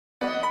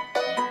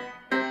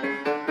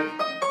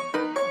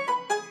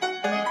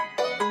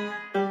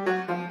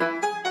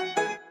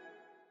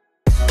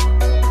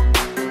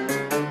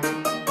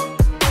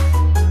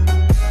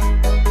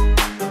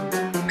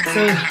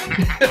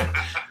So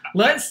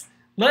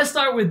let's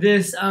start with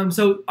this.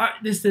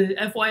 This is the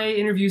FYA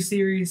interview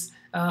series.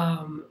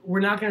 We're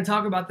not going to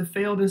talk about the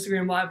failed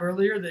Instagram Live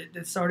earlier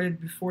that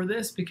started before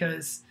this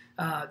because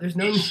there's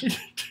no need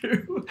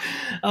to.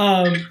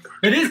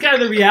 It is kind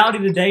of the reality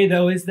today,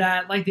 though, is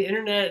that like the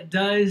internet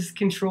does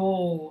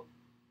control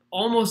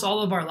almost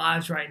all of our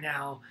lives right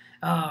now.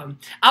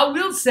 I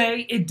will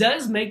say it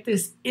does make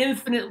this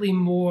infinitely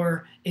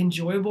more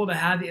enjoyable to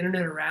have the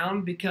internet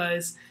around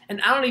because,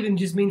 and I don't even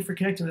just mean for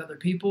connecting with other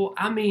people.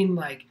 I mean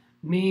like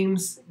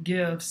memes,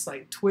 GIFs,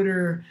 like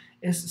Twitter,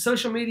 and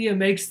social media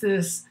makes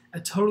this a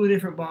totally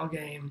different ball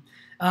game.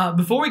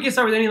 Before we get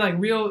started with any like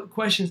real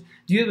questions,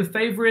 do you have a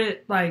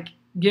favorite like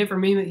GIF or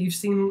meme that you've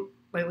seen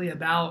lately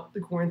about the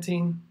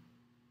quarantine?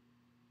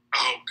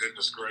 Oh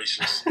goodness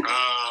gracious!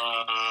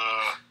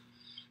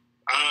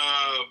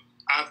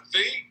 I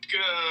think,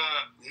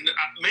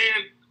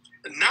 man,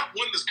 not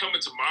one that's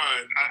coming to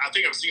mind. I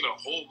think I've seen a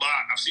whole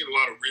lot. I've seen a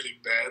lot of really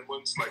bad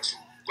ones, like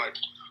some like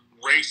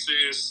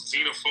racist,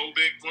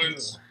 xenophobic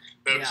ones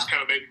that just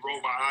kind of made me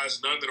roll my eyes.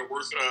 None that are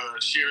worth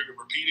sharing and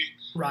repeating.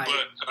 Right.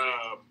 But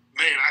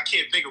man, I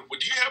can't think of.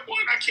 Do you have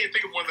one? I can't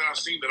think of one that I've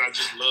seen that I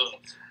just love.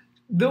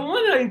 The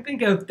one that I can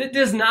think of that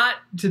does not,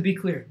 to be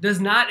clear, does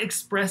not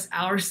express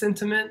our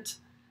sentiment,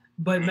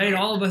 but made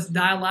all of us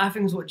die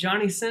laughing is what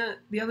Johnny sent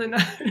the other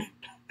night.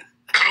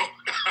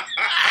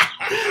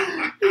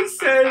 He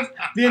says,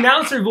 the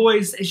announcer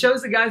voice, it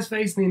shows the guy's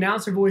face, and the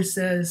announcer voice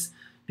says,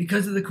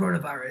 because of the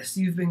coronavirus,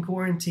 you've been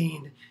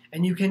quarantined,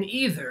 and you can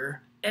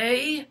either,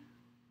 A,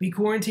 be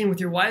quarantined with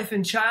your wife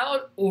and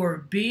child,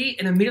 or B,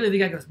 and immediately the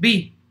guy goes,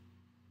 B.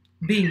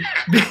 And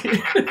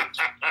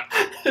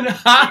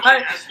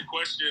I asked the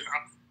question.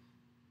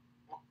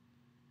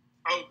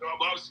 I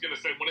was going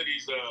to say, one of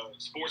these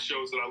sports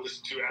shows that I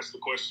listen to asked the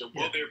question,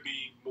 will there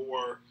be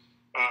more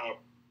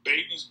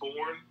babies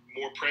born,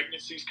 more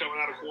pregnancies coming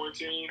out of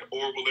quarantine,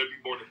 or will there be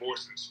more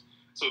divorces?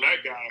 So that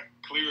guy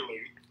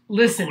clearly,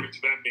 according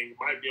to that meme,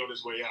 might be on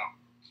his way out.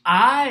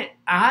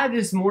 I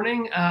this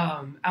morning,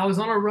 I was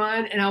on a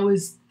run and I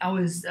was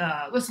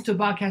listening to a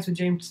podcast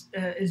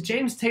with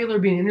James Taylor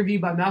being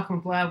interviewed by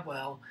Malcolm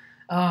Gladwell,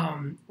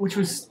 which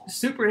was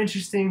super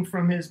interesting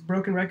from his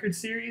Broken Record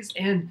series.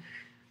 And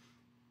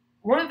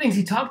one of the things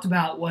he talked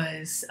about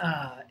was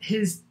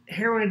his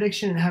heroin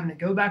addiction and having to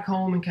go back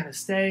home and kind of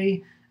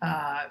stay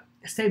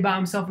by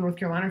himself in North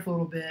Carolina for a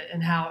little bit,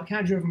 and how it kind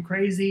of drove him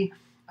crazy.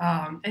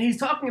 And he's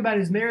talking about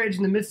his marriage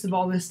in the midst of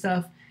all this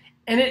stuff.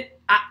 And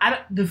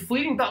the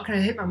fleeting thought kind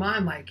of hit my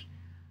mind, like,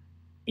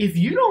 if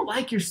you don't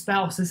like your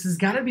spouse, this has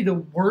got to be the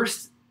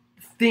worst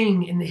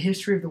thing in the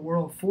history of the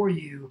world for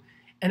you.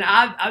 And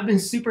I've been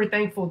super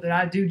thankful that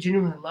I do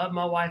genuinely love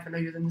my wife. I know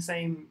you're in the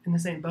same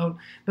boat,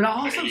 but I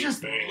also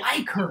just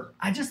like her.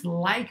 I just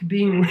like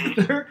being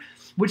with her,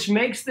 which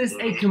makes this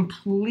a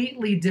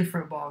completely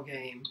different ball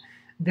game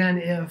than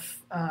if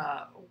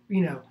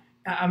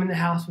I'm in the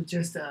house with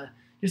just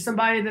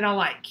somebody that I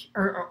like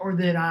or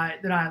that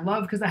I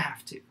love because I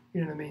have to.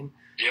 You know what I mean?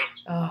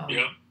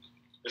 Yep.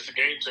 It's a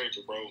game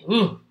changer, bro.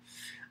 Ooh.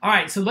 All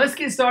right, so let's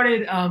get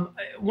started.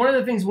 One of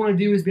the things we want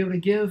to do is be able to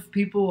give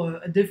people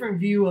a different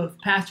view of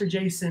Pastor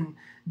Jason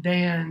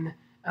than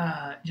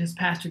just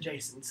Pastor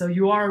Jason. So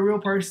you are a real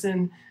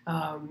person.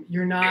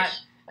 You're not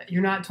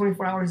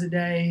 24 hours a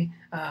day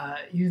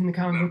using the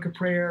common book of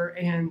prayer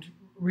and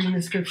reading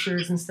the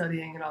scriptures and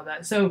studying and all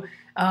that. So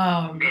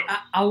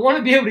I want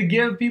to be able to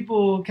give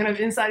people kind of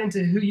insight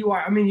into who you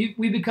are. I mean,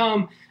 we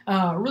become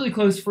really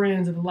close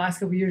friends over the last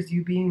couple of years of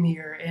you being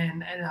here,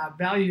 and I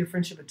value your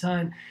friendship a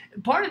ton.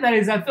 Part of that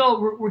is I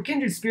feel we're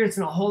kindred spirits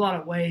in a whole lot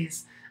of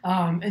ways.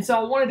 And so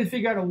I wanted to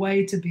figure out a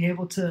way to be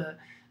able to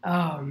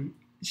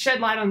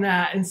shed light on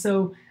that. And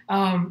so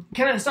kind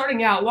of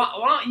starting out, why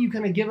don't you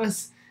kind of give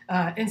us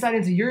insight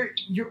into your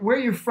where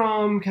you're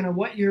from, kind of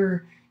what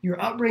your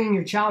upbringing,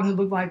 your childhood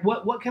looked like,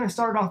 what kind of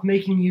started off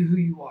making you who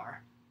you are?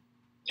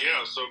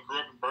 Yeah, so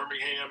grew up in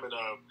Birmingham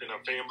in a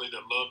family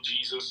that loved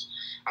Jesus.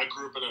 I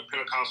grew up in a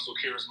Pentecostal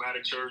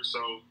charismatic church,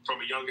 so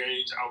from a young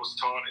age I was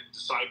taught and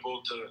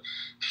discipled to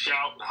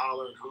shout and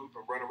holler and hoop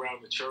and run around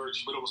the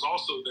church. But it was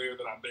also there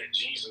that I met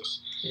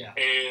Jesus. Yeah.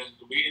 And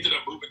we ended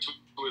up moving to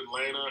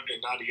Atlanta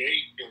in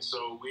 98, and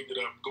so we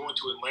ended up going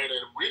to Atlanta,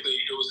 and really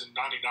it was in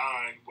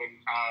 99 when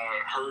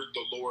I heard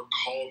the Lord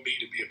call me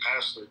to be a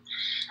pastor.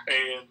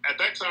 And at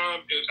that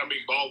time,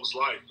 ball was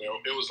life.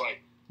 It was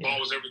like, ball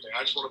was everything.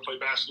 I just want to play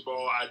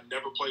basketball. I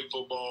never played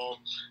football.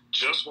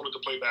 Just wanted to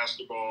play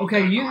basketball.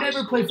 Okay, you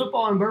never played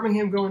football in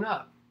Birmingham growing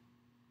up?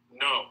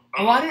 No.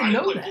 Oh, I didn't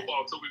know that.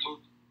 Football until we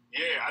moved.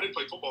 Yeah, I didn't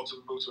play football until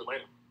we moved to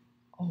Atlanta.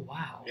 Oh,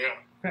 wow. Yeah.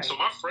 Okay. So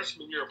my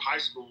freshman year of high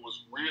school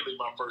was really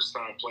my first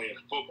time playing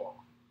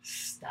football.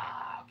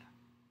 Stop.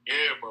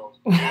 Yeah, bro.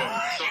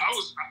 Yeah. So I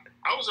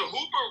was a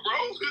hooper,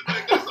 bro.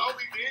 Like, that's all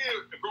we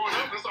did. Growing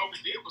up, that's all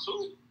we did was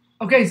hoop.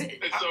 Okay,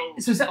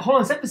 so hold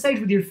on. Set the stage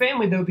with your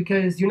family, though,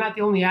 because you're not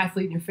the only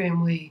athlete in your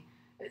family.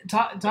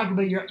 Talk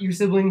about your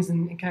siblings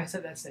and kind of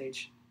set that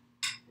stage.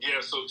 Yeah,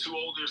 so two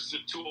older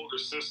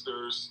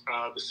sisters.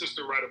 The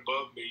sister right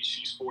above me,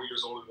 she's 4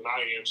 years older than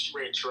I am. She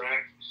ran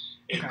track,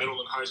 in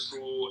middle and high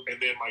school. And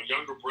then my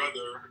younger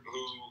brother,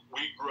 who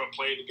we grew up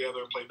playing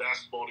together, played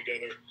basketball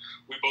together.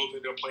 We both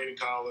ended up playing in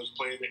college,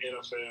 playing in the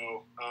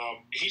NFL.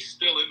 He's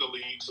still in the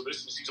league, so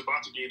he's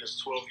about to be in his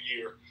 12th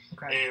year.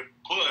 Okay.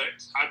 But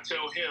I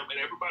tell him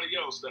and everybody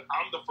else that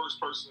I'm the first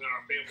person in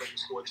our family to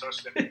score a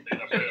touchdown in the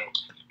NFL.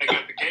 I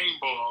got the game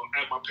ball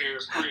at my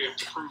parents' crib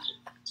to prove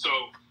it. So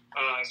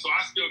I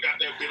still got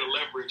that bit of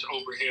leverage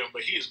over him,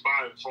 but he is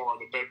by far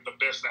the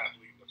best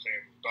athlete in the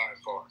family, by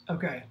far.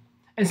 Okay.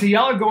 And so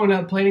y'all are going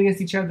up playing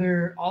against each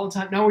other all the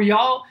time. Now, were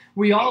y'all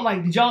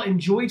like, did y'all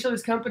enjoy each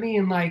other's company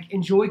and like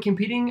enjoy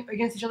competing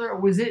against each other, or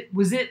was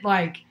it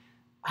like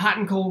hot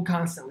and cold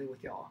constantly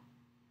with y'all?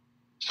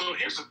 So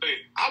here's the thing.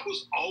 I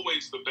was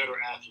always the better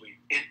athlete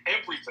in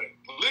everything.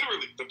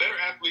 Literally, the better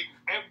athlete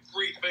in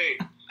everything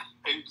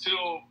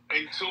until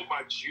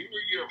my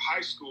junior year of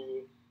high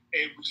school.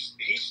 And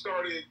we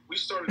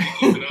started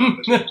to even up.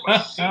 And then my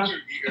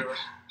senior year,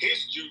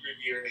 his junior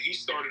year, he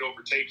started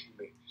overtaking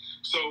me.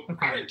 So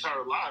our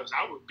entire lives,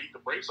 I would beat the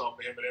brakes off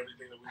of him and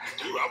everything that we would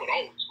do. I would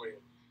always win.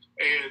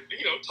 And,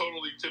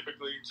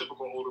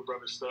 typical older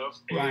brother stuff.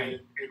 Right.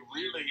 And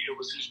really, it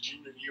was his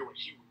junior year when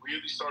he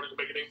really started to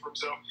make a name for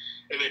himself.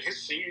 And then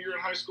his senior year in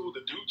high school,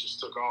 the dude just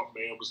took off,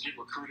 man. Was getting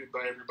recruited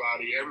by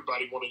everybody.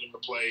 Everybody wanted him to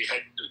play.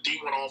 Had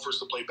D1 offers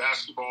to play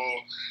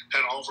basketball.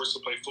 Had offers to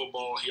play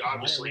football. He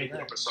obviously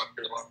ended up in South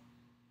Carolina.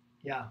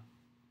 Yeah.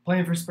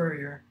 Playing for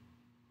Spurrier.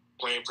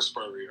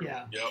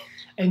 Yeah. Yep.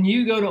 And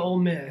you go to Ole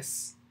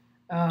Miss.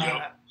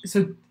 Yep.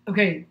 So,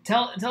 okay,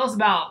 tell us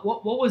about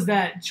what was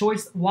that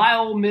choice? Why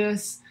Ole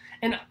Miss?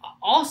 And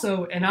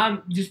also, and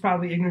I'm just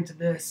probably ignorant to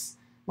this,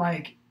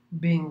 like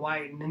being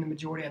white and in the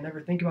majority, I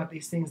never think about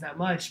these things that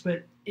much.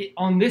 But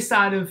on this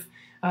side of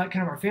kind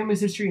of our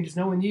family's history and just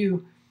knowing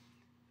you,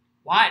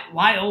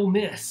 why Ole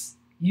Miss?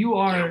 You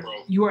are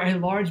a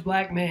large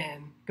black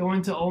man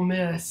going to Ole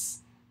Miss.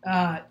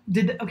 Tell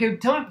me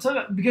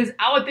about, because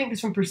I would think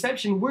this from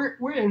perception.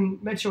 We're in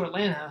Metro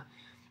Atlanta,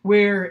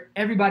 where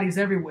everybody's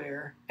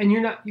everywhere, and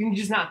you're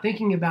just not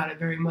thinking about it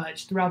very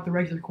much throughout the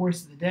regular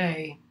course of the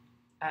day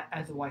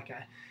as a white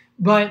guy.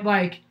 But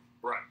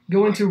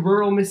going to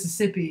rural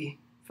Mississippi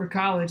for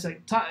college,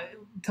 like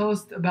tell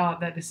us about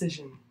that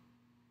decision.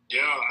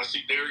 Yeah, I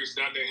see Darius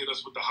down there hit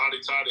us with the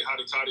hotty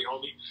toddy,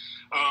 homie.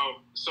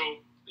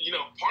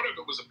 Part of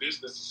it was a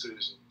business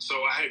decision. So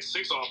I had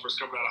 6 offers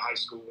coming out of high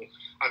school.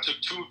 I took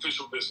 2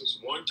 official visits,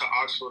 one to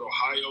Oxford,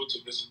 Ohio,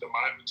 to visit the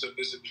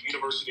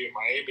University of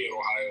Miami in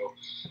Ohio,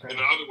 and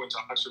the other one to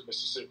Oxford,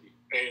 Mississippi.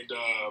 And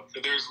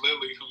there's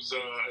Lily, who's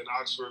an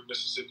Oxford,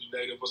 Mississippi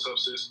native. What's up,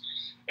 sis?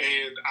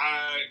 And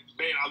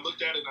I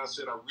looked at it and I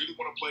said, I really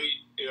want to play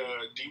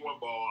D1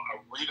 ball. I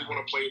really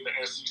want to play in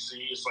the SEC.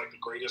 It's like the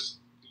greatest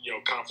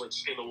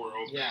conference in the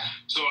world. Yeah.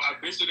 So I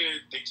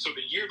visited.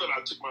 The year that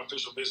I took my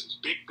official visits,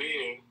 Ben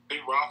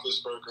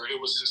Roethlisberger,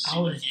 it was his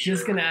senior year. I was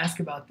just gonna ask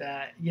about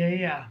that. Yeah.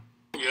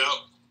 Yep.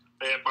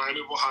 At Miami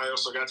of Ohio,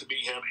 so I got to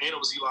meet him, and it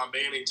was Eli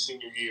Manning's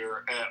senior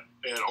year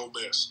at Ole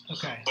Miss.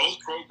 Okay. Both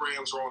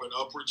programs were on an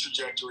upward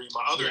trajectory.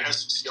 My other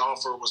SEC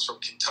offer was from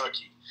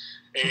Kentucky.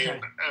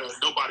 And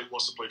nobody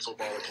wants to play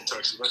football in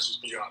Kentucky. Let's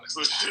just be honest.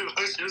 Let's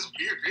just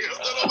be real.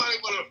 Nobody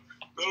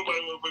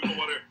want to play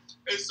football there.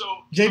 And so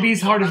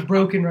JB's heart is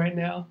broken right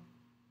now.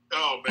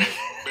 Oh man,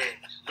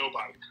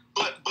 nobody.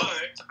 But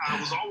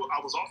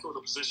I was also in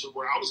a position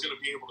where I was going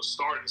to be able to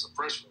start as a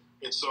freshman,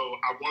 and so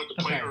I wanted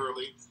to play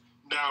early.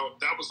 Now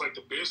that was like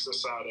the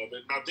business side of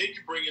it. Now then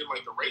you bring in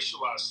like the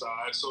racialized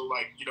side. So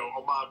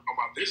on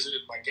my visit,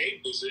 my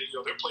game visit,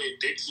 they're playing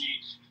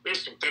Dixie.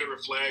 There's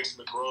Confederate flags in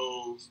the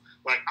Grove.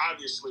 Like,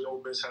 obviously,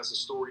 Ole Miss has a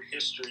storied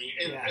history.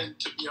 And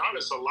to be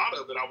honest, a lot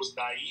of it I was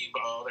naive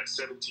of at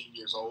 17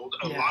 years old.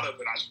 A lot of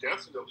it I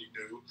definitely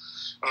knew.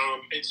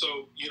 And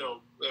so,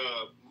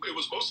 it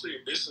was mostly a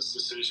business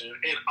decision.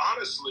 And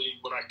honestly,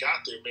 when I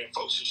got there, man,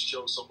 folks just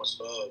showed so much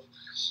love.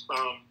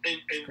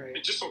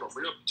 And just on a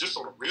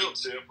real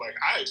tip, like,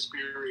 I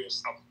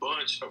experienced a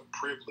bunch of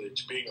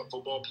privilege being a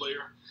football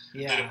player.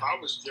 Yeah. And if I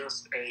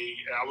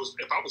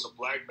was a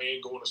black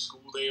man going to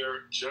school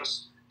there,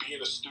 just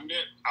being a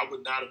student, I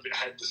would not have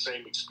had the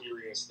same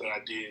experience that I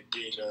did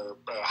being a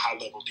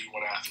high-level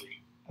D1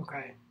 athlete.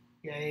 Okay.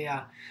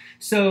 Yeah.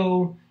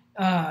 So,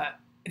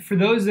 for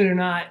those that are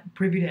not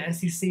privy to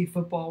SEC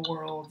football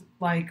world,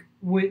 I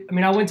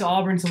went to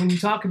Auburn, so when you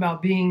talk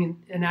about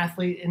being an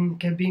athlete and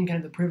being kind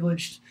of the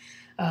privileged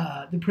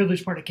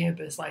part of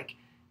campus, I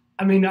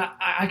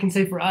can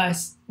say for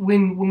us,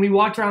 when we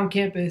walked around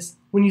campus,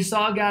 when you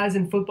saw guys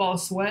in football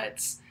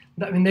sweats,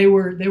 they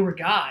were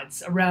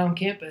gods around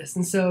campus,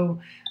 and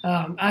so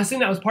I assume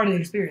that was part of the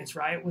experience,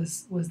 right?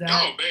 Was that?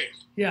 Oh man,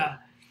 yeah.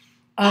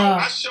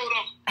 I showed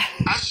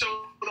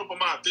up on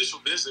my official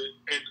visit,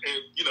 and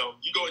you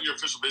go on your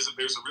official visit.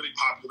 There's a really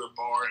popular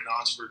bar in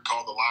Oxford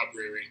called the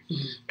Library,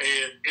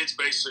 and it's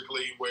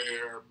basically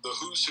where the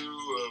who's who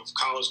of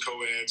college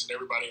co-eds and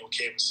everybody on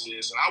campus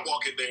is. And I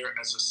walk in there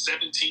as a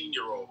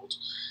 17-year-old,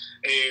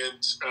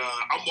 and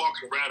I'm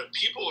walking around, and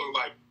people are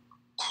like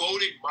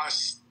quoting my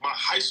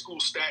high school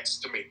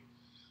stats to me.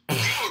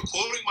 are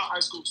quoting my high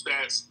school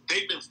stats.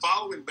 They've been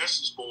following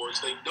message boards.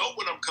 They know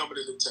when I'm coming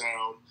into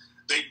town.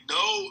 They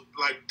know,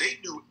 like, they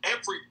knew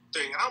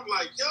everything. And I'm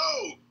like,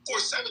 yo, for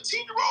a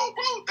 17-year-old,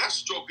 bro, that's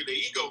stroking the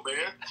ego,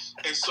 man.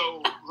 And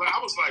so I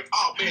was like,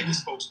 oh, man,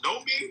 these folks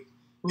know me.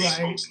 These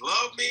folks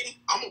love me.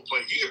 I'm going to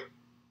play here.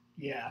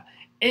 Yeah.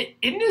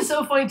 Isn't it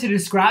so funny to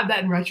describe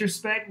that in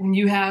retrospect when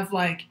you have,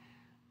 like,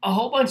 a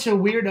whole bunch of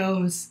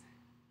weirdos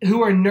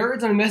who are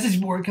nerds on a message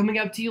board coming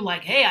up to you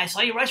like, hey, I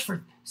saw you rush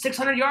for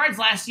 600 yards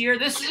last year.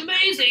 This is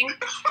amazing.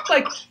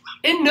 Like,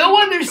 in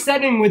no other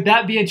setting would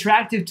that be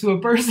attractive to a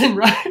person,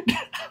 right?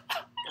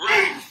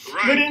 Right.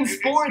 But in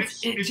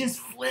sports, it just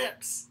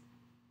flips.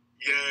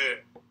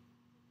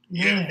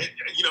 Yeah.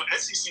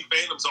 SEC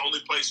fandom's the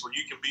only place where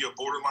you can be a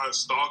borderline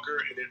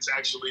stalker, and it's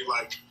actually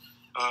like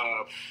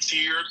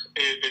tiered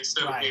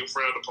instead of being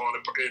frowned upon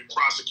and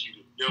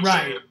prosecuted. You know what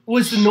I'm saying?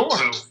 Well, it's the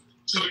norm.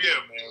 So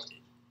yeah, man.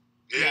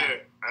 Yeah,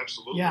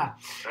 absolutely. Yeah.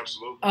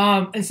 Absolutely.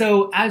 And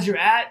so as you're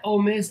at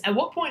Ole Miss, at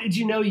what point did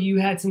you know you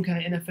had some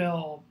kind of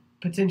NFL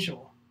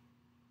potential?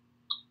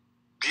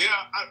 Yeah,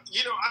 I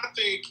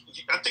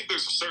think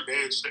there's a certain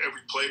edge to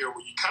every player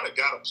where you kind of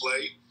got to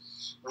play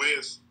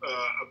with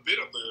a bit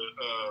of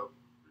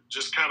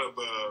just kind of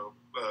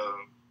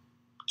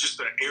just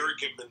an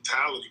arrogant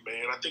mentality,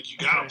 man. I think you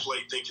got to play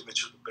thinking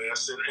that you're the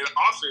best. And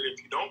often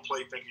if you don't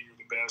play thinking you're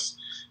the best,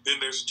 then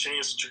there's a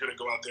chance that you're going to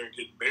go out there and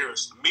get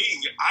embarrassed. Me,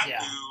 I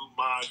knew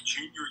my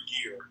junior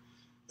year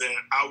that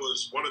I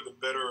was one of the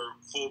better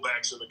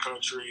fullbacks in the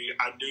country.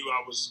 I knew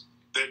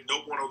that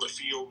no one on the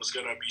field was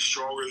going to be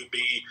stronger than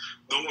me.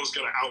 No one was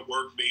going to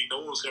outwork me. No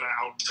one was going to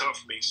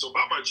out-tough me. So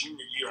by my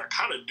junior year, I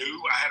kind of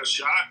knew I had a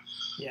shot.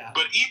 Yeah.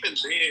 But even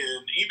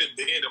then,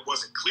 it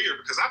wasn't clear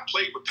because I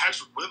played with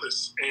Patrick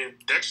Willis and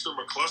Dexter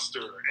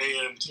McCluster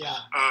and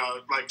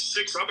like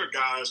 6 other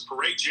guys,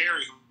 Parade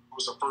Jerry, who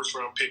was a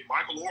first-round pick,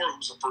 Michael Orr, who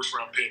was a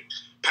first-round pick,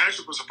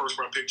 Patrick was a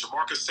first-round pick,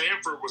 Jamarcus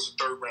Sanford was a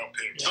third-round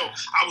pick. Yeah.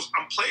 So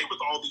I'm playing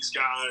with all these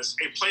guys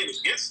and playing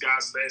against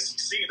guys in the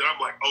SEC that I'm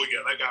like, oh,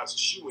 yeah, that guy's a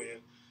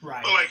shoe-in.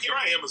 Right. But, like, here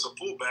I am as a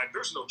fullback.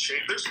 There's no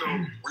chance. There's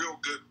no real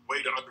good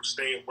way to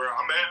understand where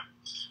I'm at.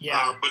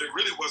 Yeah. But it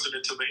really wasn't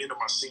until the end of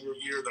my senior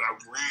year that I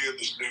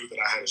really knew that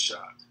I had a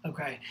shot.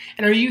 Okay.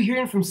 And are you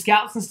hearing from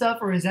scouts and stuff,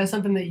 or is that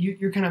something that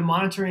you're kind of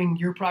monitoring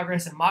your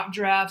progress in mock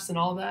drafts and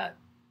all that?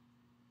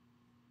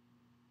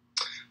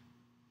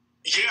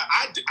 Yeah,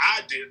 I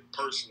did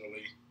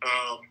personally.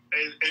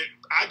 And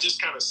I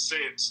just kind of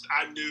sensed,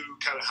 I knew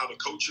kind of how the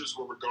coaches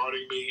were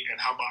regarding me and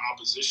how my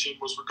opposition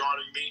was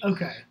regarding me.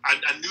 Okay.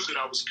 I knew that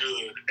I was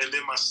good. And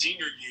then my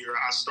senior year,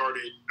 I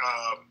started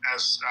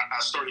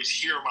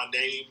hearing my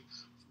name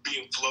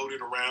being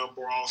floated around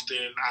more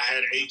often. I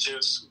had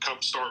agents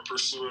come start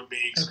pursuing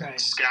me,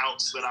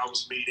 scouts that I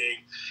was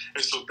meeting.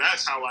 And so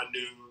that's how I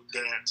knew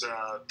that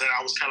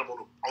I was kind of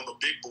on the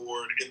big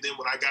board. And then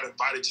when I got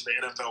invited to the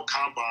NFL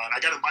Combine,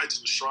 I got invited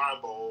to the Shrine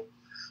Bowl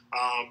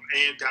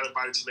and got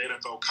invited to the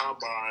NFL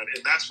Combine.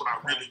 And that's when I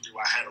really knew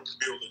I had a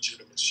real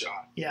legitimate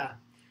shot. Yeah.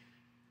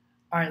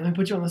 All right, let me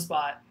put you on the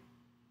spot.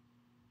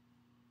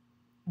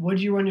 What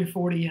did you run your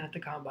 40 in at the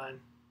Combine?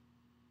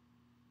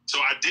 So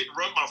I didn't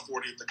run my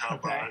 40 at the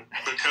Combine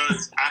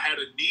because I had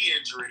a knee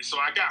injury. So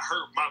I got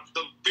hurt.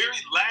 The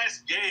very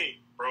last game,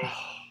 bro,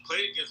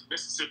 played against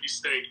Mississippi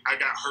State, I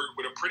got hurt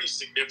with a pretty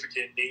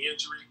significant knee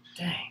injury.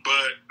 Dang.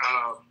 But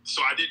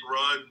so I didn't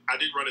run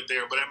it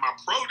there. But at my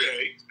pro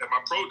day,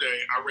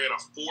 I ran a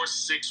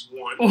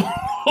 4.61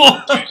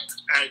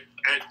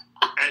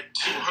 at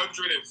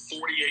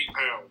 248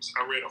 pounds.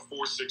 I ran a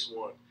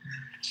 4.61.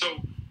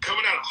 So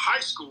coming out of high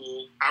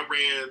school, I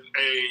ran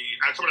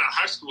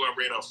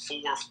a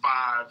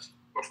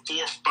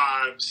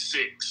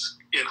 4.56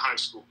 in high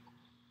school.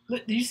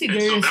 Look, do you see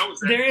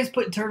Darius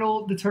put the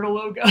turtle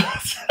logos? Man,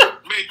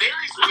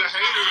 Darius is a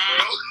hater,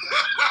 bro.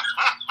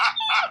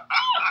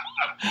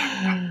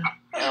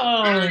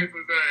 Darius is a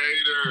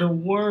hater. The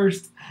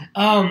worst.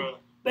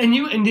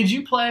 And did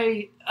you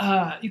play?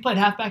 You played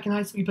halfback in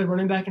high school. You played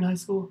running back in high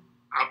school.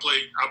 I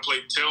played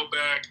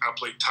tailback. I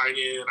played tight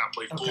end. I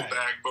played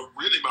fullback. But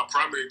really, my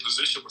primary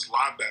position was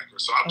linebacker.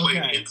 So I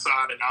played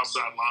inside and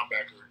outside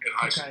linebacker in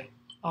high school.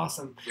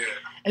 Awesome. Yeah.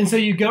 And so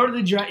you go to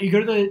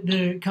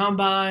the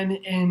Combine,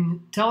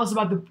 and tell us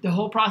about the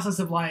whole process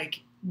of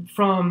like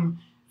from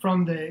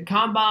the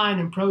Combine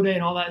and Pro Day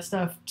and all that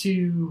stuff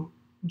to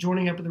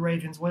joining up with the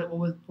Ravens. What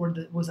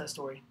was that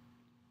story?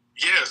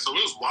 Yeah, so it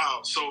was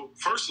wild. So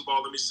first of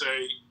all, let me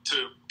say,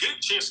 to get a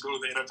chance to go to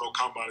the NFL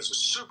Combine is a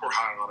super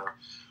high honor.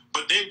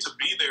 But then to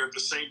be there at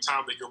the same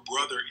time that your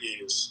brother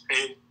is,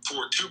 and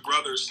for 2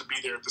 brothers to be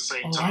there at the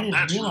same time,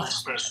 that's really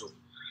special.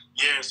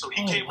 Yeah, so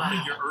he came out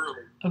a year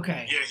early.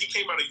 Okay. Yeah, he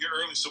came out a year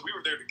early, so we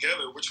were there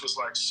together, which was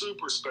like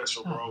super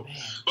special, bro. Man.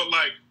 But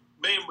like,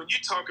 man, when you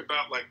talk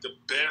about like the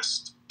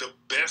best of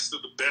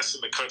the best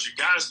in the country,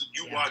 guys that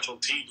you watch on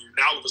TV,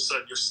 now all of a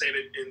sudden you're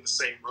standing in the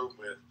same room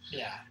with.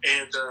 Yeah.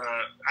 And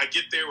I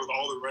get there with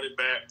all the running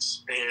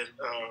backs, and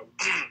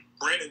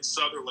Brandon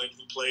Sutherland,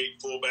 who played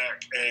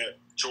fullback at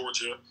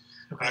Georgia,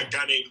 a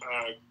guy named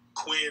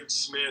Quinn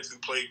Smith, who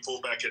played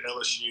fullback at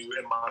LSU,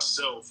 and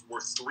myself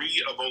were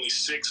 3 of only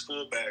 6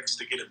 fullbacks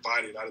to get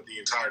invited out of the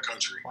entire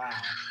country. Wow.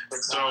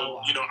 And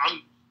so, you know,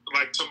 I'm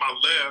like, to my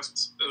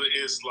left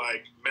is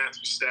like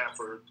Matthew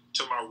Stafford.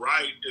 To my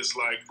right is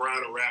like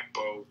Brian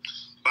Orakpo.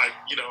 Like,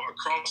 you know,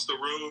 across the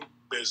room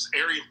is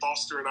Arian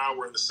Foster and I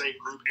were in the same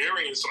group.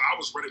 So I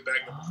was running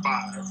back number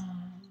 5.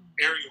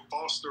 Arian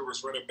Foster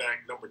was running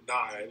back number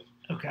 9.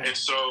 Okay. And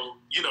so,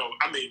 you know,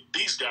 I mean,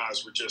 these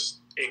guys were just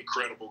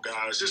incredible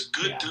guys. Just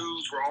good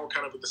dudes. We're all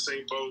kind of in the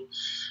same boat.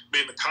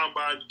 Man, the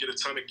combine, you get a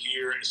ton of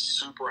gear. It's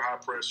super high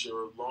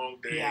pressure, long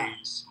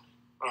days.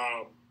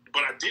 Yeah.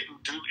 But I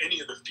didn't do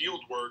any of the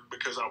field work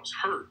because I was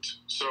hurt.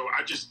 So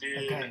I just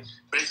did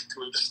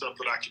basically the stuff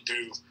that I could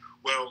do.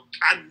 Well,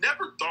 I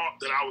never thought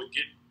that I would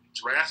get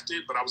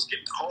drafted, but I was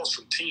getting calls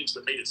from teams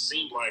that made it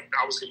seem like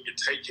I was going to get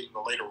taken in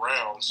the later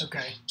rounds.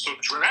 Okay. So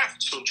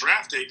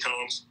draft day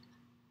comes.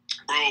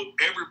 Bro,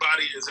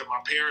 everybody is at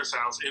my parents'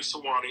 house in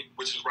Sewanee,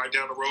 which is right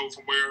down the road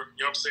from where,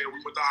 you know what I'm saying, we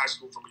went to high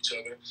school from each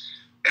other.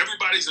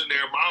 Everybody's in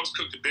there. Mom's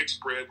cooked a big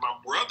spread. My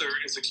brother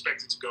is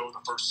expected to go in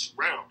the first 2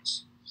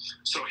 rounds.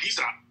 So he's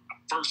a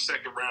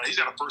second round. He's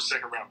got a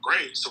second round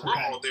grade. So we're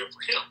all there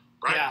for him,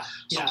 right?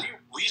 So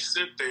we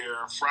sit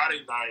there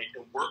Friday night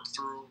and work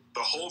through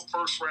the whole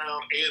first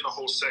round and the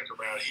whole second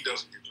round. He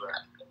doesn't get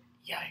drafted.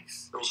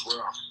 Yikes. It was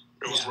rough.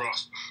 It was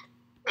rough.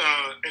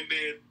 And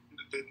then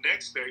the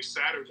next day,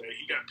 Saturday,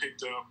 he got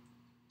picked up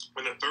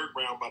in the 3rd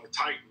round by the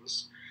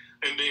Titans.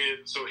 And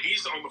then, so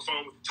he's on the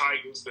phone with the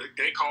Titans.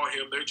 They call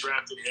him. They're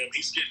drafting him.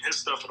 He's getting his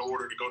stuff in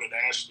order to go to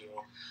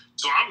Nashville.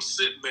 So I'm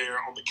sitting there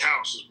on the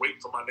couch just waiting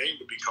for my name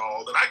to be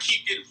called. And I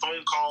keep getting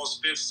phone calls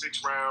 5th,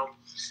 6th round.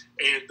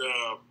 And,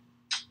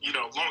 you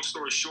know, long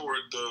story short,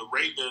 the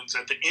Ravens,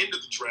 at the end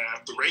of the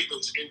draft, the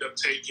Ravens end up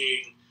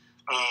taking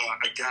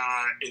a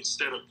guy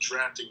instead of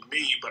drafting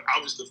me, but I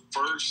was the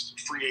first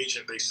free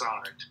agent they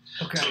signed.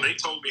 Okay. So they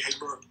told me, hey,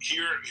 look,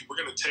 here, we're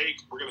gonna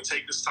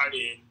take this tight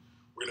end.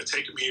 We're going to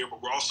take him here,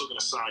 but we're also going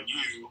to sign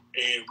you,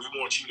 and we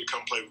want you to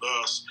come play with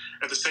us.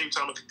 At the same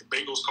time, I think the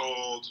Bengals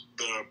called,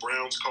 the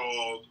Browns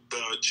called,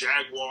 the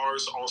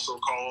Jaguars also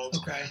called.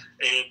 Okay.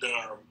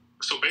 And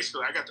so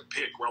basically, I got to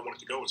pick where I wanted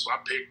to go, and so I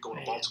picked going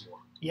to Baltimore.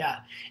 Yeah.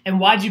 And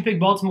why'd you pick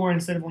Baltimore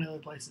instead of one of the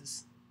other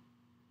places?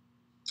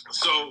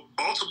 So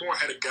Baltimore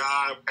had a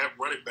guy at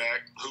running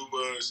back who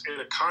was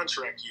in a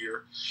contract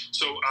year.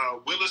 So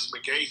Willis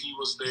McGahee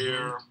was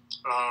there.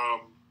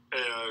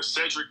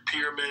 Cedric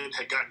Pierman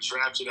had gotten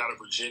drafted out of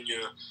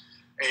Virginia,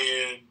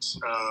 and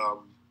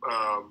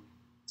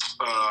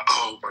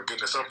oh my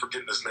goodness, I'm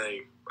forgetting his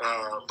name.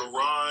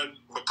 LaRon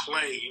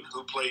McClain,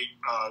 who played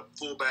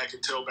fullback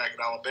and tailback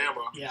at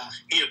Alabama. Yeah,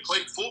 he had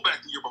played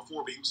fullback the year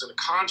before, but he was in a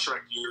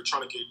contract year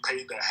trying to get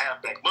paid that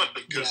halfback money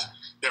because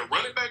that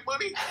running back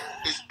money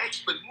is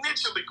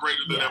exponentially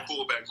greater than that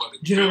fullback money.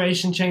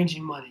 Generation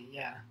changing money.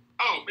 Yeah.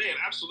 Oh, man,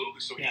 absolutely.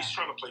 So he's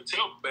trying to play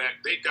tailback.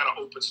 They've got an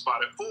open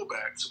spot at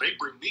fullback. So they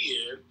bring me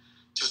in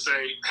to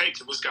say, hey,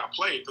 can this guy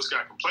play? If this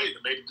guy can play,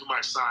 then maybe we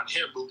might sign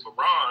him, move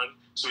LaRon,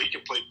 so he can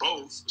play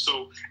both.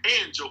 So,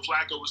 and Joe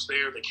Flacco was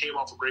there. They came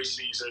off a great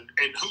season.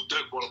 And who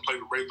doesn't want to play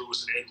with Ray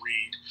Lewis and Ed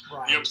Reed?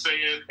 Right. You know what I'm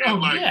saying?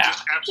 And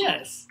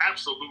just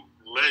absolute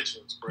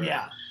legends, bro.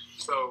 Yeah.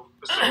 So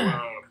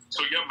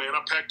yeah, man,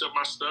 I packed up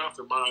my stuff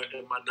and my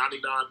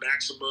 99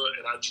 Maxima,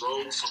 and I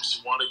drove from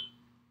Sewanee,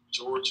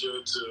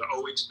 Georgia to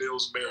Owings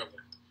Mills, Maryland.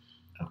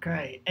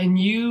 Okay. And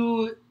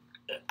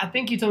I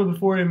think you told me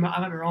before, and I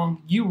might be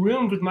wrong, you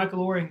roomed with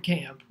Michael Orr in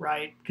camp,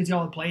 right? Because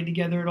y'all had played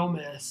together at Ole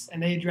Miss,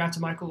 and they had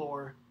drafted Michael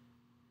Orr.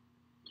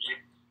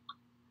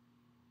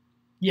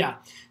 Yeah.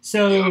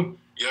 So.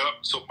 Yep.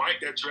 So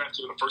Mike got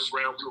drafted in the first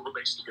round. We were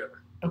roommates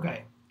together.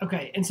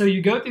 Okay. And so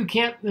you go through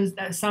camp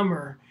that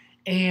summer,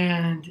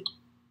 and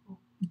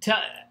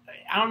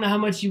I don't know how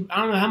much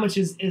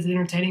is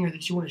entertaining or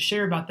that you want to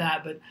share about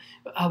that, but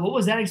what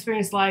was that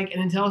experience like?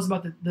 And then tell us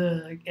about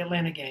the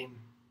Atlanta game.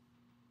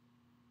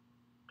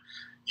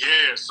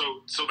 Yeah,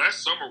 so that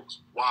summer was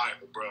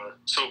wild, bro.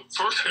 So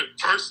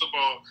first of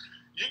all,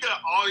 you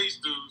got all these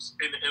dudes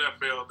in the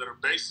NFL that are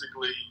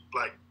basically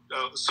like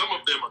some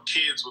of them are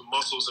kids with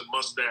muscles and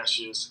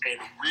mustaches and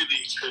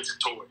really expensive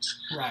toys.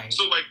 Right.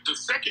 So like the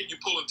second you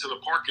pull into the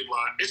parking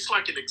lot, it's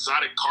like an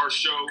exotic car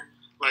show.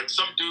 Like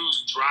some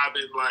dude's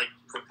driving like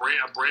a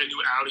brand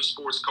new Audi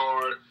sports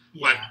car.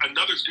 Yeah. Like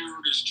another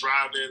dude is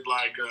driving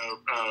like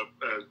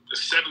a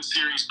 7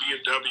 Series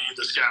BMW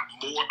that's got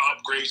more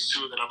upgrades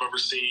to it than I've ever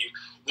seen.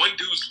 One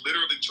dude's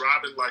literally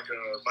driving like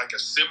a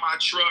semi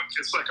truck.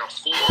 It's like a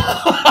Ford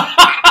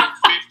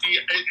 950.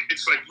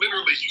 It's like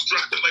literally he's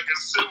driving like a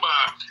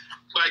semi.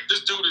 Like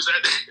this dude is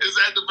at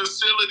the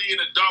facility in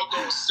a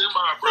doggone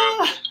semi,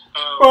 bro.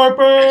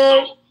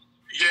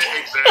 Yeah,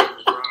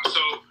 exactly, bro.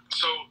 So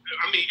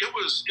I mean, it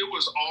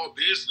was all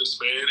business,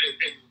 man,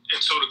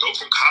 and so to go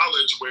from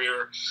college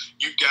where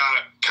you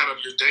got kind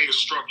of your day is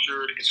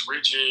structured, it's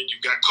rigid, you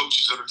got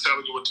coaches that are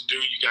telling you what to do,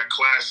 you got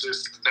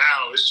classes.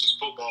 Now it's just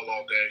football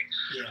all day.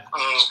 Yeah,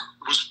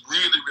 it was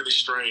really really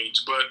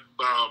strange, but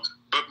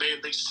man,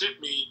 they sent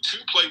me 2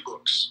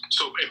 playbooks.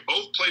 So and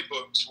both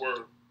playbooks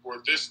were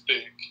were this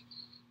thick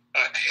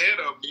ahead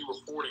of me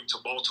reporting to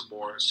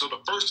Baltimore. So the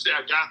first day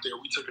I got there,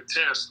 we took a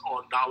test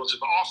on knowledge of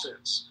the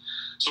offense.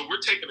 So we're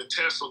taking a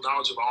test on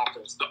knowledge of the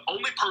offense. The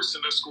only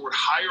person that scored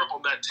higher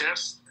on that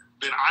test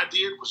than I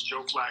did was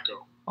Joe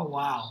Flacco. Oh,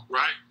 wow.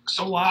 Right?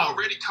 So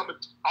already coming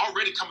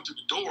through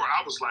the door,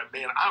 I was like,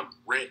 man, I'm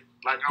ready.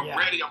 Like, I'm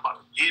ready. I'm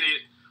about to get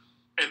it.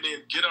 And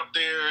then get up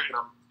there, and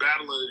I'm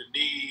battling the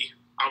knee.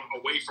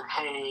 I'm away from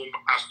home.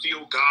 I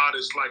feel God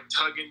is like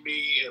tugging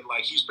me, and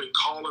like He's been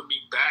calling me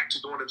back to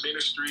doing the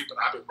ministry, but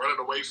I've been running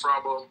away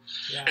from Him.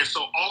 Yeah. And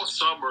so all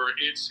summer,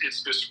 it's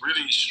this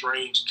really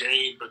strange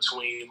game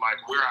between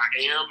like where I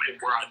am and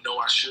where I know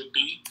I should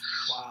be.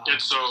 Wow.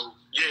 And so,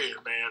 yeah,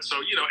 man.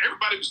 So,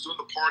 everybody was doing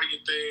the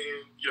partying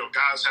thing,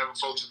 guys having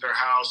folks at their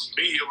house.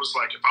 Me, it was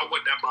like if I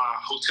wasn't at my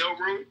hotel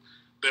room,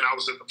 then I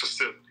was at the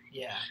facility.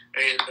 Yeah.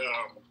 And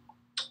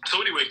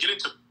so anyway, get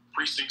into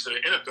preseason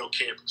at NFL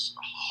camp is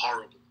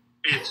horrible.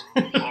 It's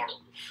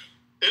horrible.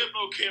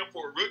 NFL camp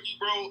for a rookie,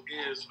 bro,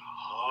 is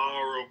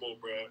horrible,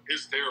 bro.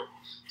 It's terrible.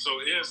 So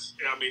it's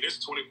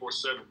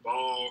 24/7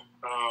 ball.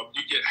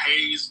 You get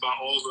hazed by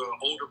all the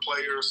older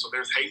players, so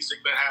there's hazing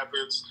that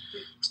happens.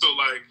 So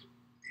like,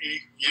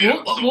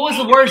 what was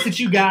the worst that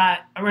you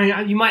got? I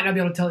mean, you might not be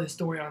able to tell this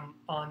story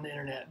on the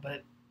internet,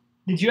 but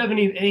did you have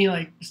any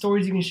like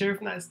stories you can share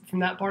from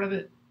that part of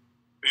it?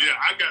 Yeah,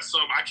 I got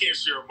some. I can't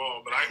share them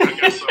all, but I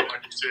got some I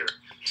can share.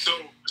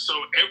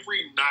 So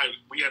every night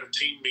we had a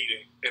team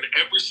meeting, and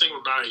every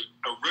single night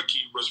a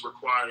rookie was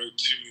required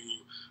to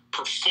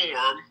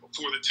perform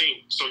for the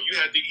team. So you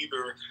had to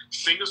either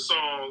sing a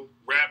song,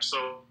 rap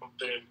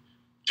something,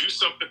 do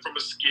something from a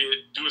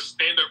skit, do a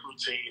stand-up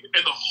routine,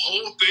 and the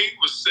whole thing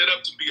was set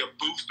up to be a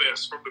boo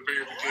fest from the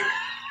very beginning.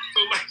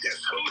 So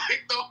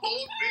the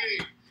whole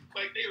thing.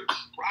 Like, they are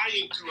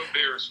trying to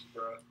embarrass you,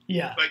 bro.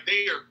 Yeah. Like,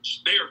 they are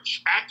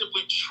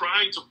actively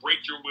trying to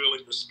break your will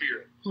and your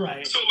spirit.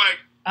 Right. So,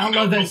 like, I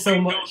love that so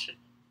much.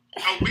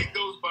 A week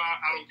goes by,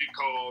 I don't get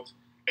called.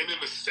 And then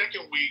the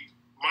second week,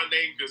 my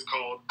name gets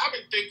called. I've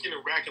been thinking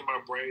and racking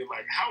my brain,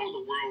 like, how in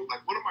the world,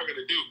 like, what am I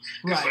going to do?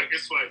 It's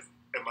like,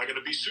 am I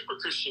going to be super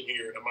Christian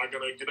here? Am I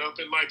going to get up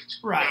and, like,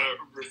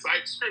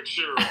 recite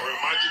scripture? Or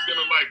am I just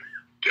going to, like,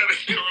 am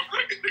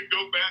I going to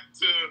go back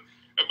to...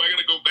 Am I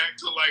going to go back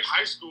to, like,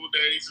 high school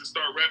days and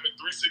start rapping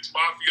 3-6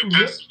 Mafia,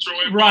 Pastor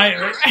Troy?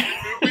 Right.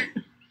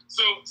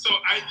 So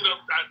I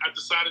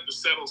decided to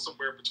settle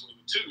somewhere between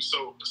the two.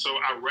 So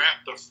I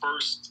rapped the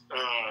first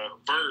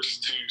verse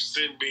to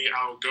Send Me,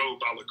 I'll Go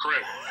by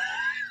Lecrae.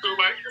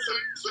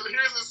 So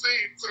here's the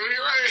scene. So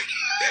here I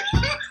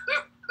am.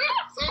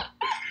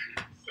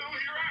 so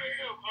here I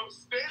am. I'm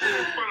standing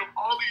in front of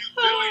all these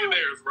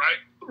billionaires, right?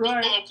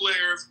 Football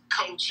players,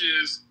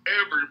 coaches,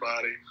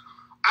 everybody.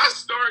 I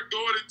start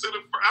going into the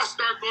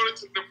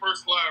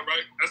first line,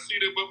 right? I see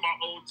them with my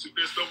own two.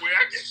 There's no way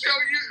I can show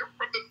you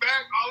from the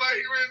back. All I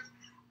hear is,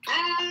 boo!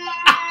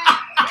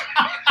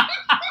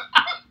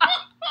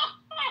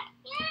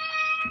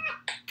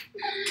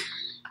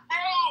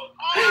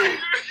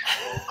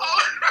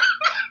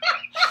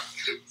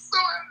 So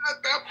at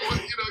that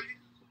point,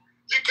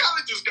 you kind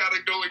of just got to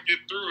go and get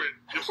through it.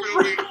 You feel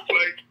me?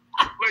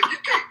 Like you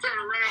can't turn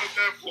around at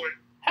that point.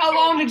 How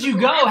long did you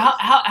go?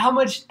 How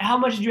much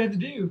did you have to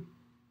do?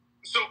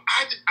 So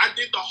I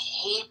did the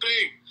whole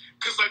thing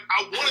because like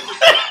I wanted to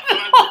stop,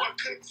 but I knew I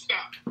couldn't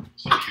stop.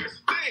 So here's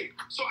the thing.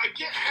 So I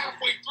get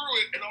halfway through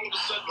it, and all of a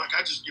sudden, like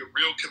I just get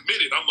real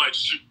committed. I'm like,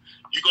 shoot,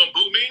 you gonna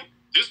boo me?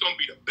 This gonna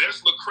be the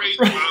best Lecrae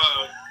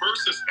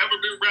verse that's ever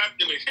been rapped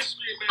in the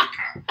history of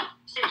mankind.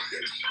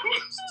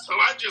 So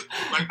I just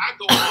like I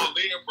go all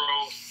in,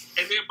 bro.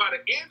 And then by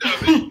the end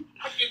of it,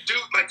 I can do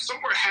like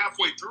somewhere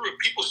halfway through it,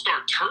 people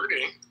start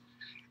turning.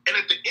 And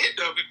at the end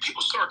of it,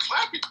 people start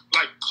clapping,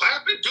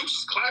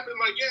 Deuces clapping,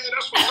 like, yeah,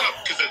 that's what's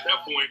up. Because at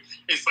that point,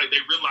 it's like they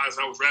realized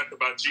I was rapping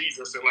about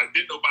Jesus, and like,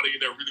 didn't nobody in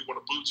there really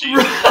want to boo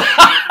Jesus.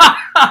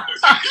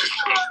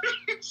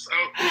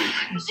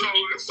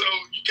 so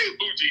you can't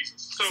boo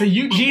Jesus. So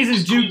you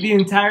Jesus juked the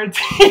entire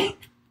team.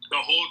 The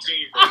whole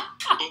team, bro.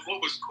 But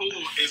what was cool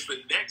is the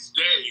next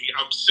day,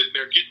 I'm sitting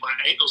there getting my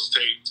ankles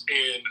taped,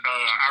 and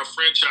our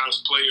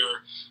franchise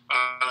player,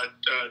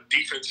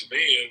 defensive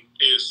end,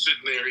 is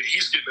sitting there.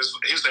 He's getting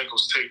his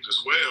ankles taped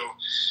as well.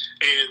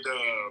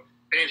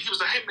 And he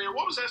was like, hey, man,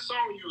 what was that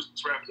song you was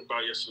rapping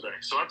about yesterday?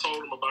 So I told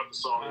him about the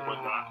song and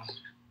whatnot.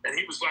 And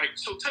he was like,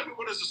 so tell me,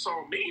 what does the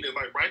song mean? And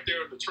like right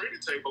there on the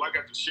training table, I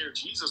got to share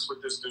Jesus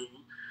with this dude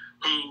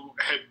who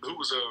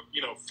was a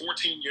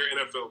 14-year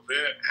NFL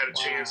vet, had a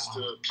chance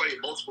to play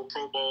multiple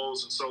Pro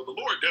Bowls, and so the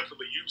Lord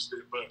definitely used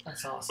it. But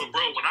that's awesome. But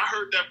bro, when I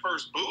heard that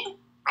first boo,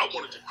 I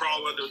wanted to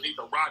crawl underneath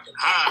a rock and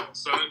hide,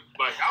 son.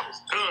 Like I was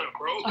done,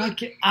 bro.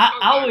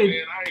 I would.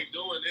 Man, I ain't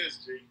doing this,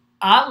 G.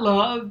 I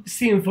love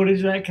seeing footage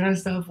of that kind of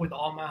stuff with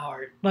all my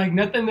heart. Like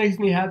nothing makes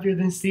me happier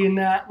than seeing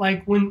that.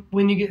 Like when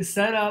you get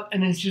set up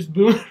and it's just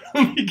booing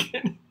from the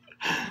beginning.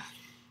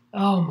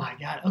 Oh my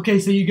God. Okay,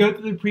 so you go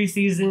through the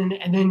preseason,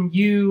 and then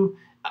you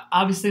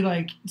obviously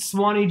like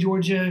Swanee,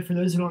 Georgia. For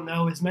those who don't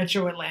know, is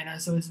Metro Atlanta.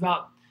 So it's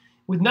about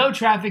with no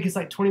traffic, it's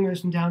like 20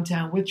 minutes from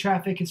downtown. With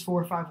traffic, it's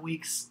 4 or 5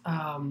 weeks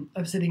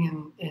of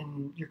sitting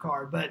in your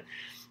car. But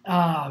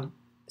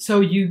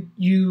so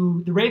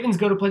the Ravens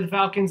go to play the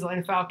Falcons,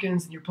 Atlanta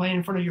Falcons, and you're playing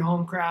in front of your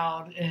home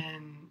crowd.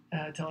 And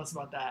tell us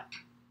about that.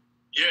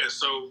 Yeah,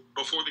 so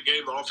before the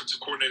game, the offensive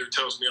coordinator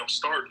tells me I'm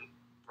starting,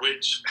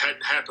 which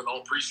hadn't happened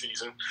all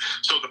preseason.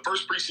 So the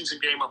first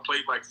preseason game, I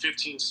played like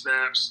 15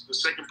 snaps. The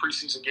second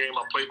preseason game,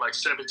 I played like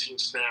 17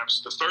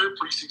 snaps. The third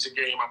preseason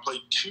game, I played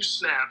 2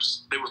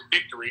 snaps. They were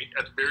victory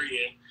at the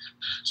very end.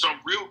 So I'm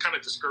real kind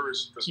of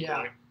discouraged at this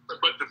point.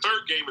 But the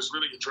third game is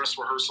really a dress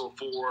rehearsal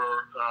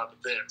for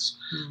the vets.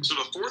 Mm-hmm. So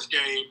the fourth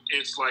game,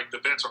 it's like the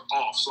vets are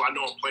off, so I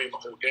know I'm playing the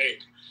whole game.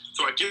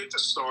 So I get to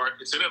start.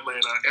 It's in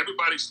Atlanta.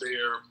 Everybody's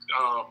there.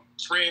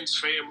 Friends,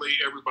 family,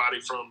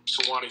 everybody from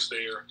Sewanee's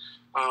there.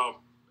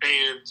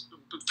 And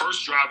the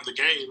first drive of the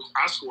game,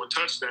 I score a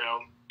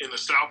touchdown in the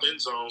south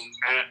end zone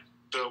at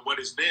what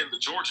is then the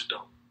Georgia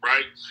Dome,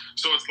 right?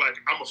 So it's like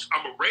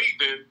I'm a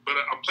Raven, but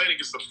I'm playing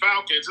against the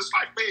Falcons. It's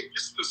like, man,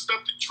 this is the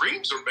stuff that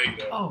dreams are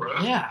made of,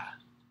 bro. Yeah.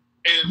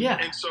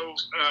 And so,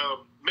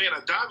 man,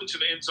 I dive into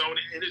the end zone,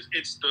 and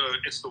it's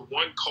the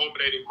one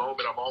culminating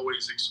moment I've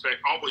always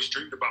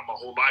dreamed about my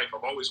whole life.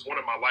 I've always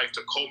wanted my life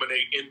to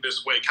culminate in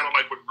this way, kind of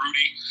like when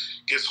Rudy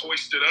gets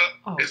hoisted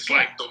up. It's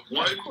like the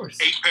one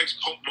apex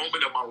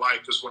moment of my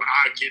life is when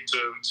I get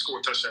to score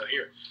a touchdown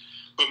here.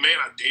 But, man,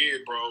 I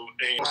did, bro.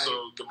 And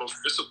so the most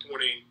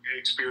disappointing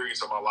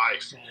experience of my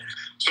life. Man.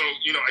 So,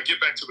 I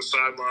get back to the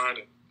sideline,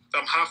 and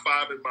I'm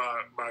high-fiving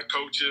my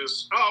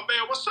coaches. Oh,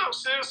 man, what's up,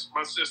 sis?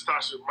 My sister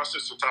Tasha, my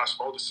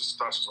oldest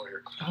sister Tasha's on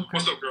here. Okay.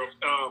 What's up, girl?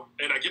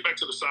 And I get back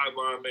to the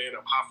sideline, man.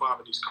 I'm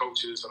high-fiving these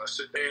coaches, and I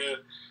said,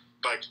 man,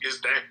 like, is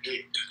that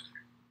it?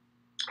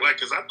 Like,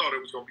 because I thought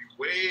it was going to be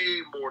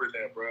way more than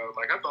that, bro.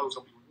 Like, I thought it was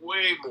going to be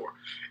way more.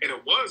 And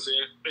it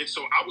wasn't. And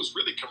so I was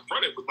really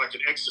confronted with, like, an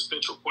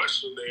existential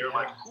question there. Yeah.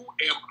 Like, who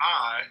am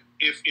I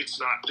if it's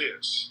not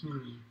this?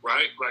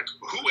 Right? Like,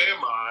 who am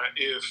I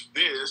if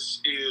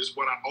this is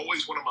what I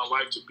always wanted my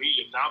life to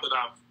be? And now that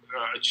I've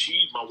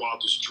achieved my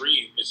wildest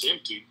dream, it's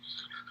empty.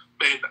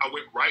 And I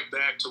went right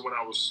back to when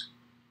I was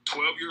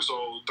 12 years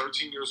old,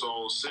 13 years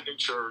old, sitting in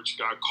church.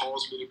 God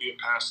calls me to be a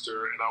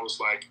pastor. And I was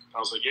like,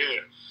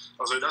 yeah.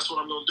 I was like, that's what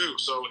I'm going to do.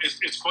 So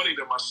it's funny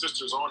that my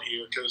sister's on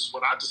here because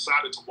when I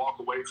decided to walk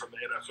away from the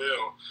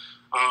NFL,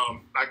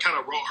 I kind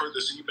of wrote her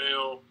this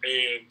email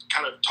and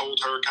kind of told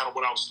her kind of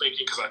what I was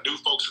thinking because I knew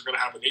folks were going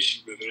to have an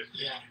issue with it.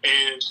 Yeah.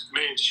 And,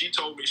 man, she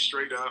told me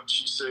straight up,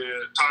 she said,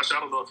 Tasha, I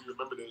don't know if you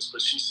remember this,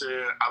 but she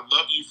said, I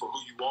love you for who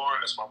you are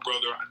as my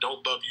brother. I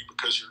don't love you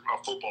because you're a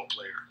football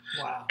player.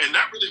 Wow. And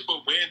that really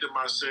put wind in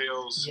my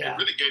sails. Yeah. It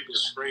really gave me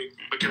strength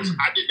because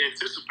I didn't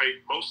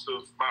anticipate most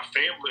of my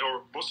family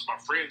or most of my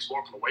friends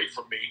walking away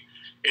from me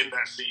in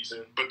that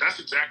season. But that's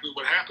exactly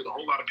what happened. A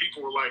whole lot of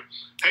people were like,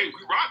 hey,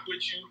 we rock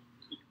with you.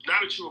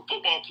 Not that you're a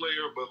football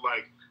player, but,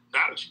 like,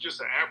 now that you're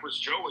just an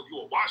average Joe and you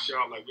a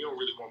washout, like, we don't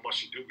really want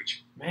much to do with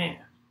you. Man,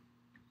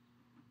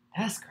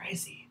 that's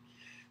crazy.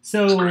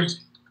 So,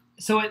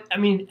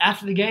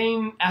 after the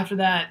game, after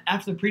the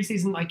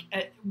preseason, like,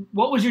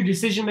 what was your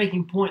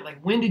decision-making point? Like,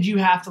 when did you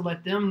have to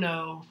let them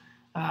know,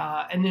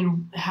 and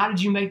then how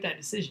did you make that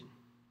decision?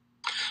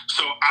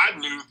 So I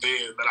knew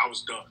then that I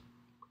was done.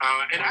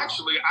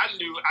 Actually, I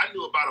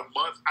knew about a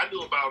month. I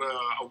knew about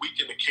a week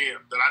in the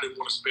camp that I didn't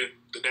want to spend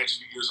the next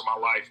few years of my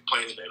life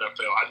playing in the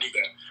NFL. I knew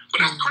that, but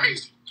that's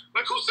crazy.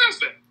 Like, who says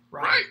that?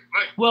 Right?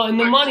 Like, well, and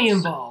the money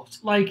involved.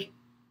 Like,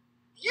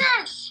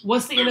 yes.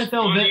 What's the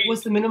NFL?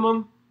 What's the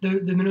minimum? The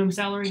minimum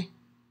salary?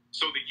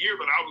 So the year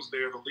that I was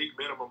there, the league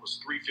minimum was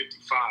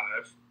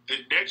 $355. The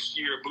next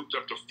year it moved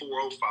up to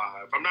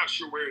 $405. I'm not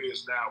sure where it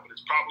is now, but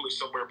it's probably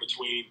somewhere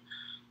between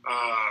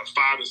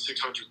 $500,000 and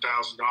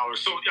 $600,000.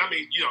 So I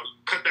mean,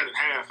 cut that in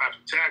half after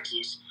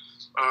taxes.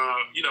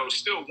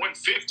 Still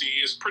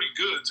 $150 is pretty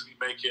good to be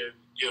making.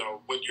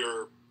 When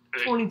you're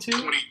 22,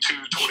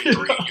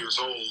 23 years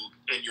old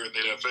and you're in the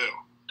NFL.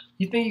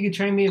 You think you could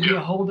train me to be a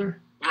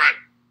holder?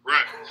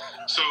 Right.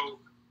 So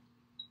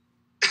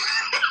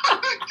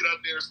get out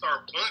there and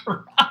start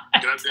punting.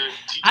 Get out there and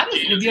teach I just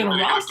need to be on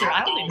a roster.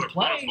 I don't even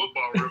play.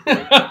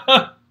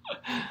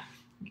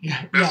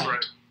 That's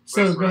right.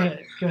 So go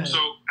ahead. So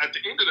at the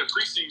end of the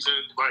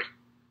preseason,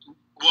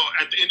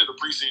 at the end of the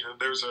preseason,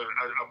 there's a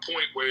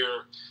point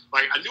where,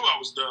 like, I knew I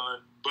was done,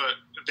 but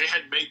they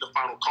hadn't made the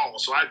final call.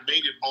 So I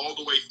made it all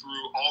the way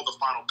through all the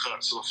final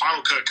cuts. So the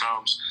final cut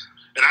comes,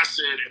 and I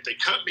said, if they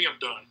cut me, I'm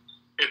done.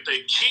 If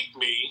they keep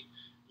me,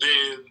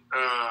 then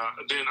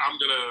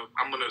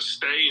I'm gonna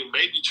stay and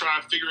maybe try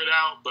and figure it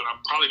out. But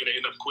I'm probably gonna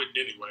end up quitting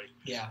anyway.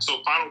 Yeah.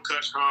 So final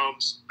cut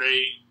comes.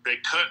 They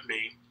cut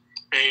me.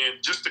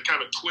 And just to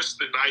kind of twist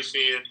the knife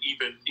in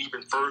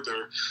even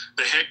further,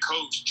 the head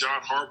coach,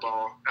 John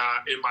Harbaugh,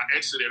 in my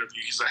exit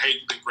interview, he said, hey,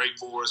 you've been great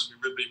for us.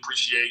 We really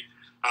appreciate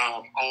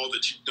all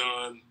that you've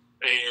done.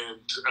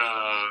 And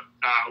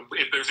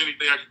if there's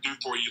anything I can do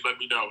for you, let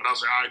me know. And I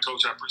was like, all right,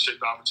 coach, I appreciate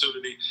the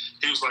opportunity.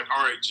 He was like,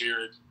 all right,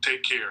 Jared,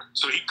 take care.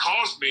 So he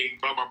calls me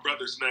by my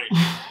brother's name.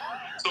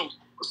 So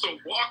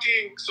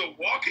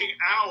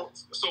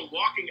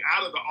walking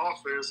out of the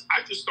office,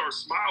 I just start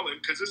smiling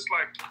because it's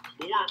like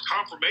more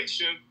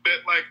confirmation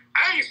that like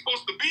I ain't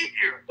supposed to be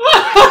here.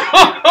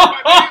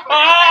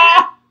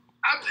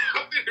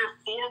 I've been here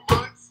 4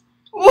 months.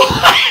 I've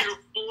been here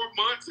 4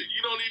 months and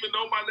you don't even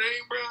know my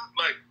name, bro.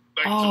 Like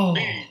to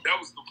me, that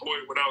was the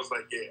point when I was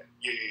like, yeah,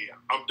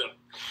 I'm done.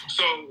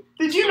 So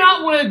did you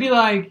not want to be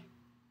like,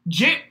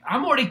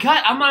 I'm already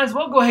cut. I might as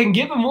well go ahead and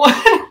give him one.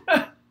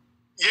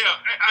 Yeah,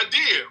 I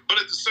did. But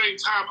at the same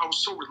time, I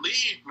was so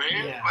relieved,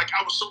 man. Yeah. Like,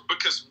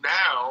 because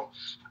now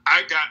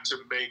I got to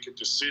make a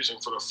decision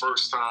for the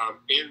first time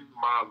in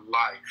my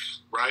life,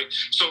 right?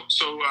 So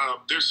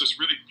there's this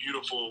really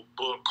beautiful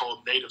book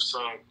called Native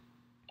Son.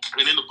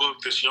 And in the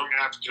book, this young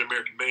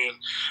African-American man,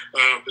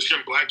 this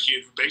young black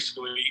kid,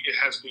 basically it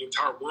has the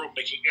entire world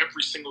making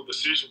every single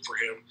decision for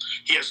him.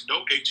 He has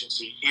no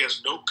agency. He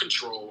has no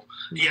control.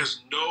 He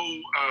has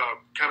no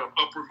kind of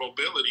upward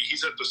mobility.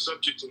 He's at the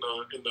subject in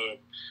the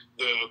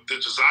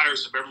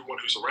desires of everyone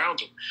who's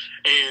around him.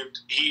 And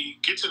he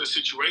gets in a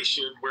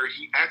situation where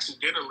he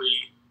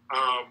accidentally,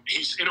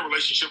 he's in a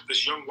relationship with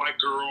this young white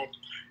girl.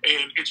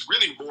 And it's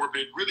really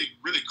morbid, really,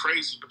 really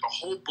crazy. But the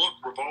whole book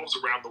revolves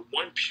around the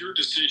one pure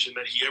decision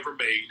that he ever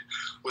made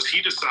was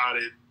he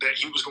decided that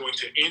he was going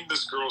to end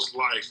this girl's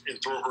life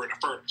and throw her in a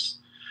furnace.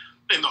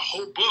 And the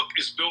whole book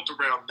is built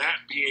around that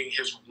being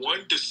his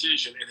one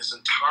decision in his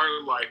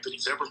entire life that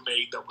he's ever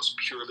made that was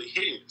purely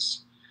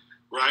his.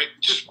 Right?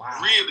 Just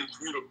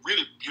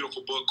really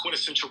beautiful book,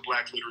 quintessential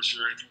black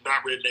literature. If you've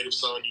not read Native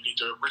Son,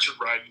 Richard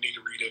Wright, you need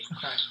to read it.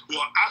 Okay.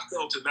 Well, I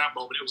felt in that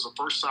moment it was the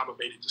first time I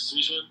made a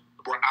decision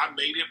where I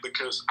made it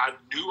because I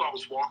knew I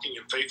was walking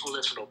in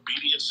faithfulness and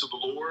obedience to the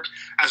Lord,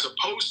 as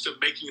opposed to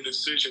making a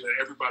decision that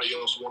everybody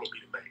else wanted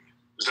me to make.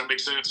 Does that make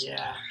sense?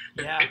 Yeah.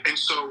 And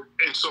so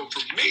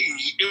for me,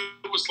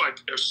 it was like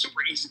a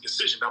super easy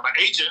decision. Now, my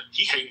agent,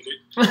 he hated it.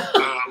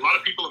 A lot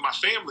of people in my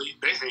family,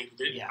 they hated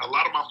it. Yeah. A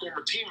lot of my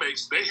former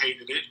teammates, they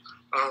hated it.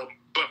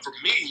 But for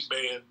me,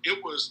 man,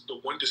 it was the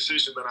one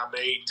decision that I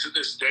made to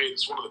this day.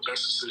 It's one of the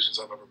best decisions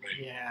I've ever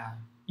made. Yeah.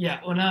 Yeah,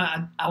 well,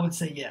 no, I would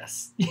say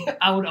yes.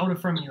 I would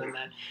affirm you in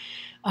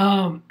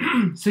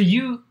that. So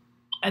you,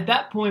 at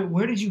that point,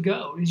 where did you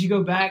go? Did you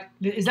go back?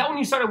 Is that when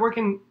you started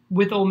working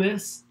with Ole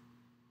Miss?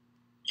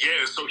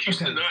 Yeah, so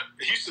Houston Nutt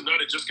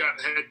had just been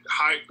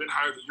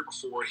hired the year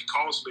before. He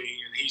calls me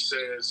and he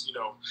says,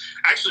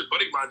 actually a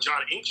buddy of mine,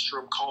 John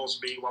Inkstrom, calls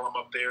me while I'm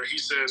up there. He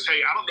says,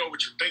 hey, I don't know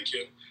what you're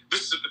thinking.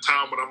 This is at the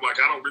time when I'm like,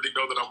 I don't really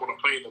know that I want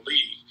to play in the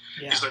league.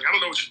 Yeah. He's like, I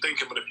don't know what you're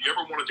thinking, but if you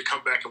ever wanted to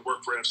come back and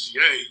work for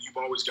FCA, you've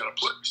always got a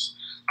place.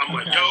 I'm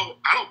like,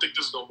 I don't think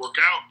this is going to work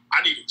out.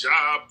 I need a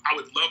job. I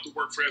would love to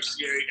work for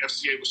FCA.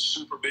 FCA was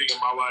super big in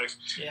my life.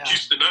 Yeah.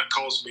 Houston Nutt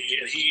calls me,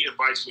 and he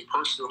invites me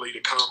personally to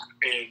come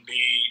and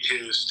be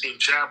his team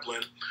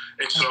chaplain.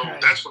 And so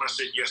that's when I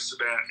said yes to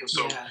that. And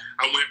so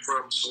I went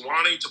from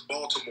Sewanee to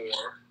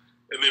Baltimore,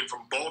 and then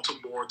from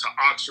Baltimore to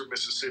Oxford,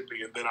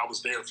 Mississippi, and then I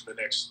was there for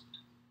the next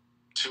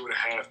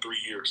 2.5, 3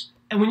 years.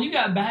 And when you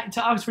got back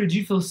to Oxford, did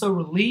you feel so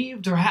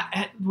relieved, or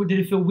did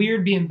it feel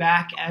weird being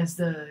back as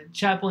the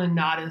chaplain,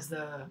 not as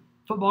the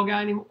football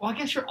guy anymore? Well, I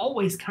guess you're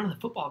always kind of the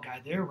football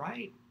guy there,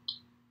 right?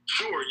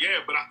 Sure,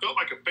 yeah, but I felt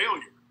like a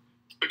failure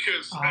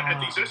because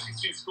at these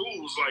SEC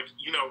schools, like,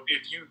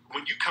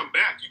 when you come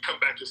back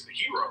as the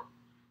hero,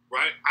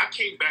 right? I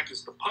came back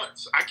as the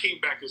putz. I came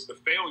back as the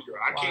failure.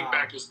 I came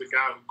back as the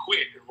guy who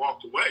quit and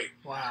walked away.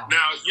 Wow.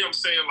 Now, you know what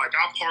I'm saying? Like,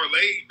 I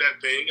parlayed that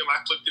thing and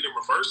I flipped it and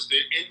reversed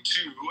it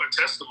into a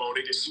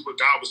testimony to see what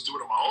God was doing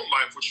in my own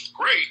life, which was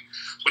great.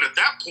 But at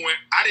that point,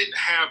 I didn't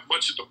have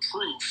much of the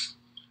proof,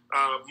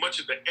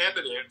 much of the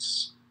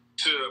evidence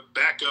to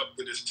back up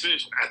the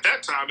decision. At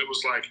that time, it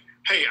was like,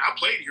 hey, I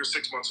played here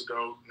 6 months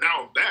ago.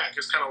 Now I'm back.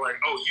 It's kind of like,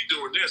 oh, you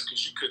doing this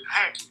because you couldn't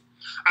hack it.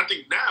 I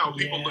think now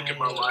people look at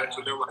my life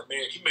and they're like,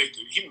 man, he made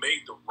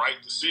the right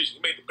decision.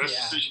 He made the best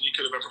decision he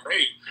could have ever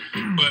made.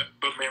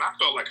 But man, I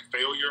felt like a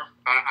failure.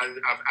 I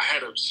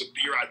had a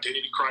severe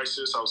identity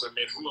crisis. I was like,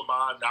 man, who am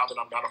I now that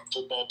I'm not a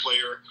football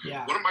player?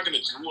 Yeah. What am I going to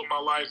do with my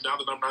life now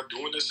that I'm not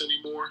doing this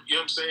anymore? You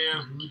know what I'm saying?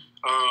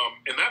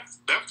 Mm-hmm. And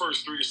that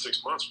first 3 to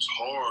 6 months was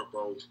hard,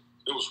 bro.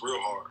 It was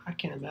real hard. I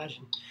can't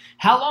imagine.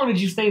 How long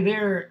did you stay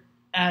there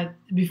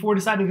before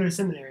deciding to go to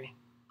seminary?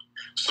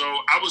 So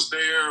I was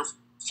there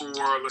for,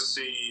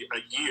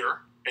 a year,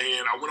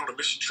 and I went on a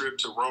mission trip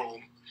to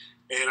Rome,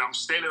 and I'm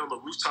standing on the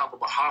rooftop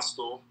of a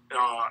hostel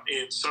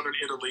in southern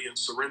Italy in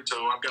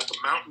Sorrento. I've got the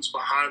mountains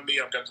behind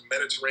me. I've got the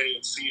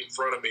Mediterranean Sea in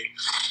front of me.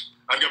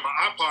 I've got my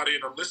iPod in.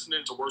 I'm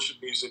listening to worship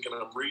music, and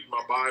I'm reading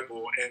my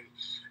Bible. And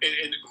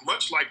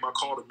much like my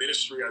call to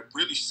ministry, I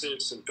really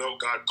sensed and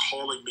felt God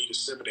calling me to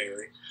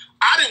seminary.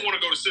 I didn't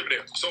want to go to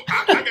seminary. So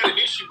I got an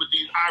issue with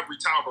these ivory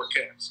tower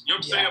cats. You know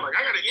what I'm saying? Like,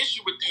 I got an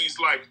issue with these,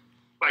 like,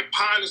 like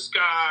pie in the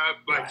sky,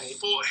 like Right.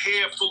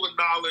 head full of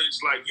knowledge.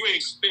 Like you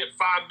ain't spent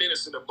 5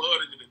 minutes in the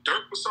mud and in the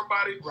dirt with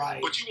somebody,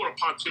 Right. but you want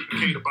to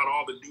pontificate about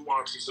all the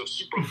nuances of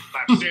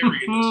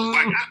supralapsarianism.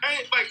 Like I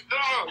ain't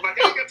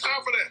I ain't got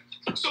time for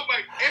that. So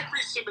like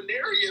every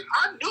seminarian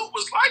I knew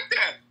was like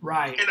that.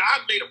 Right. And I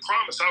made a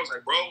promise. I was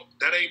like, bro,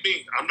 that ain't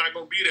me. I'm not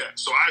gonna be that.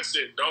 So I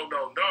said, no.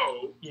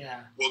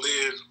 Yeah. Well,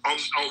 then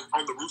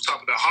on the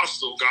rooftop of the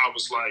hostel, God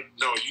was like,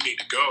 no, you need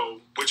to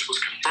go, which was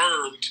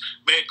confirmed.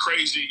 Man,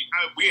 crazy.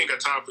 We ain't got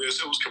time for this.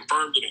 It was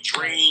confirmed in a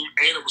dream,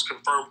 and it was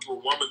confirmed through a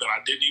woman that I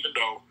didn't even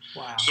know.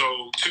 Wow.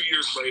 So 2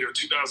 years later,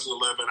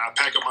 2011, I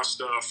packed up my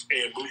stuff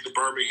and moved to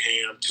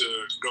Birmingham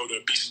to go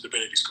to Beeson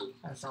Divinity School.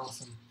 That's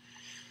awesome.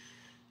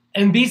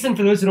 And Beeson,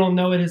 for those who don't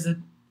know it, is a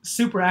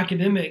super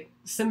academic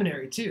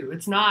seminary too.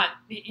 It's not,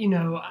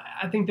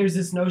 I think there's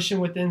this notion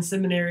within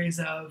seminaries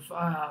of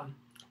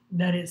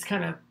that it's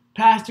kind of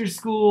pastor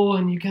school,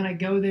 and you kind of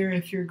go there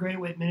if you're great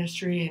with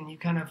ministry, and you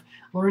kind of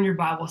learn your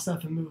Bible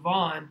stuff and move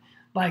on.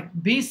 Like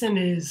Beeson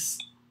is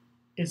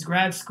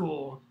grad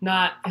school.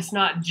 It's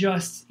not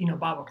just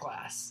Bible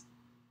class.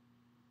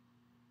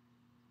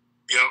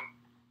 Yep.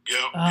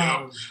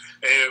 And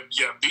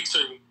yeah,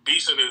 Beeson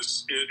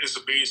is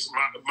a beast.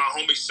 My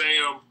homie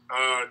Sam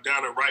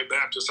down at Wright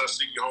Baptist, I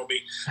see you,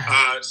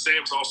 homie.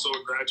 Sam's also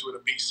a graduate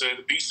of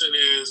Beeson. Beeson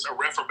is a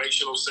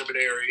reformational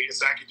seminary.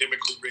 It's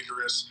academically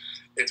rigorous.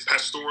 It's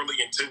pastorally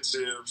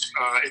intensive.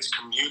 It's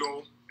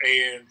communal,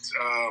 and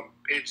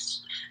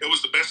it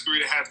was the best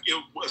 3.5.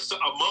 It was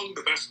among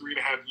the best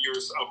 3.5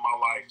 years of my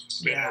life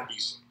spent at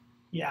Beeson.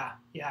 Yeah,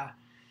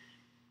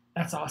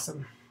 that's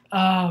awesome.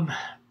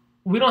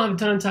 We don't have a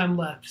ton of time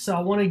left, so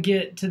I want to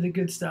get to the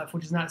good stuff,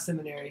 which is not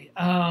seminary.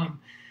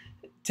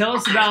 Tell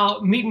us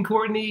about meeting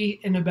Courtney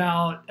and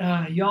about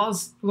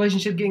y'all's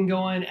relationship getting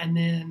going, and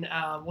then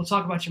we'll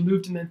talk about your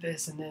move to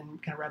Memphis, and then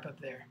kind of wrap up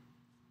there.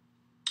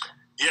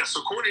 Yeah,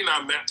 so Courtney and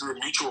I met through a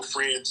mutual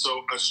friend.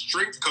 So a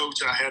strength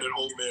coach I had at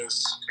Ole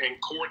Miss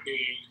and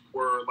Courtney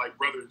were like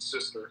brother and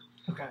sister.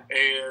 Okay.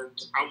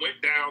 And I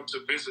went down to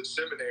visit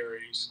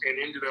seminaries and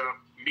ended up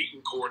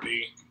meeting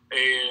Courtney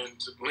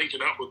and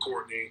linking up with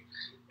Courtney.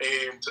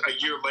 And a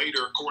year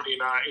later, Courtney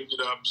and I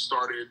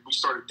we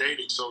started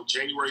dating. So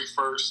January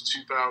 1st,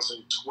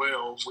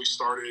 2012, we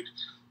started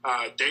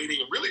dating.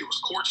 And really it was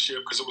courtship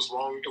because it was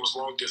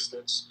long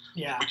distance.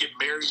 Yeah. We get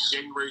married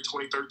January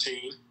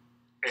 2013.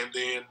 And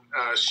then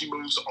she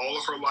moves all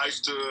of her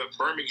life to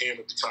Birmingham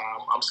at the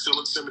time. I'm still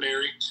in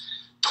seminary.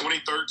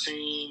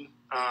 2013,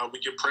 we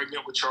get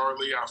pregnant with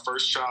Charlie, our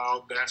first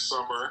child, that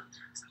summer.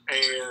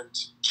 And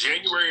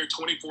January of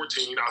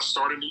 2014, I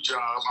start a new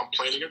job. I'm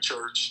planning a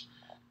church.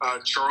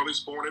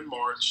 Charlie's born in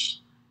March.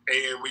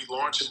 And we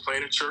launched and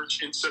planted a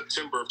church in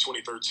September of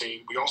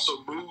 2013. We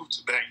also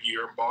moved that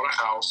year and bought a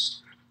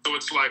house. So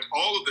it's like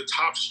all of the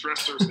top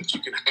stressors that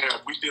you can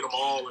have, we did them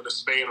all in a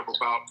span of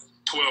about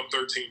 12,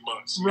 13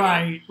 months.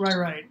 Right.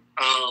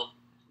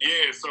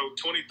 Yeah, so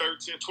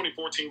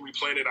 2014, we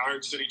planted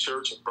Iron City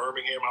Church in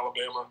Birmingham,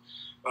 Alabama.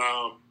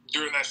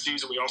 During that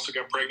season, we also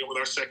got pregnant with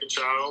our second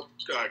child,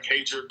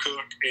 Kajer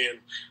Cook, and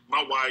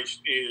my wife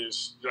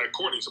is,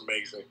 Courtney's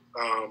amazing.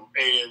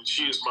 And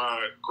she is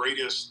my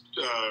greatest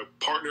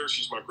partner.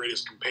 She's my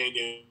greatest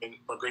companion,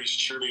 my greatest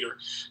cheerleader.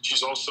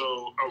 She's also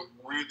a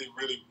really,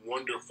 really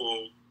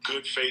wonderful,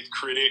 good faith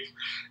critic.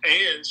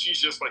 And she's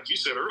just, like you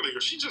said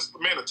earlier, she's just,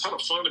 a ton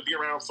of fun to be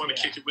around, fun to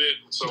kick it with.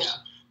 And so,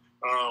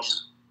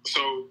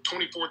 so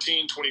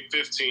 2014,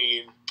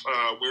 2015,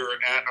 we were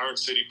at Iron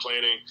City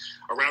planning.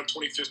 Around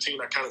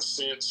 2015, I kind of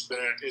sensed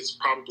that it's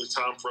probably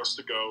time for us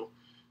to go.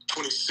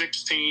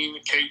 2016,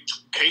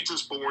 Cage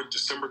was born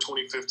December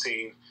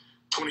 2015.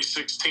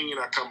 2016,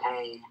 I come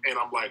home and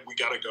I'm like, we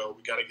got to go.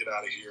 We got to get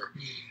out of here.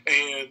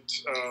 And,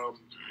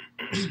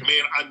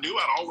 man, I knew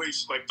I'd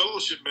always,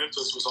 Fellowship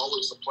Memphis was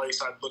always the place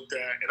I'd looked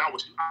at, and I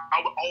would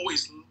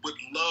always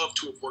love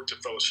to have worked at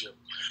Fellowship.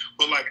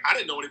 But, I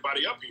didn't know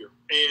anybody up here.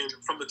 And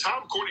from the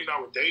time Courtney and I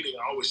were dating,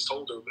 I always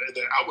told her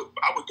that I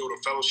would go to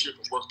Fellowship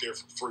and work there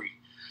for free.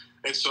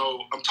 And so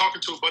I'm talking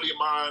to a buddy of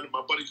mine.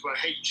 My buddy's like,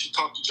 hey, you should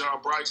talk to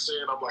John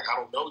Bryson. I'm like, I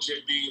don't know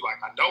JB.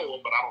 I know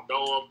him, but I don't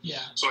know him. Yeah.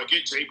 So I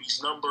get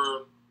JB's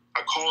number.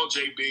 I call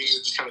JB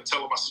and just kind of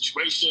tell him my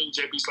situation.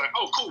 JB's like,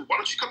 oh, cool. Why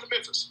don't you come to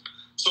Memphis?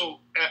 So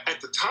at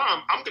the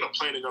time, I'm going to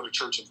plant another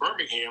church in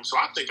Birmingham. So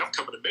I think I'm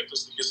coming to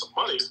Memphis to get some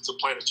money to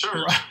plant a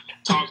church. Right.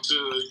 Talk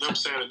to,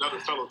 another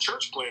fellow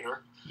church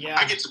planter. Yeah.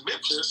 I get to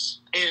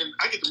Memphis, and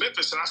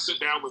I sit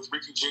down with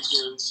Ricky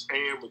Jenkins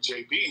and with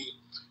JB.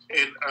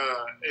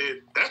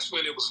 And that's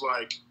when it was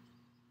like,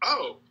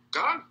 oh,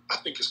 God, I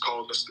think is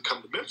calling us to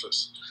come to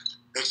Memphis.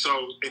 And so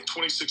in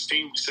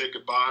 2016, we said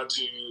goodbye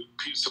to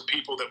some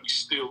people that we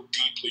still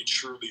deeply,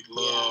 truly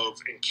love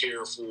and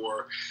care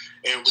for.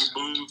 And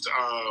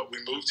we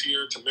moved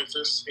here to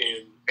Memphis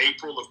in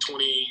April of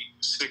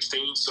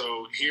 2016.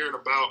 So here in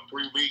about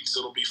 3 weeks,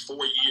 it'll be 4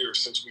 years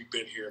since we've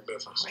been here in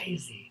Memphis.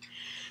 Crazy.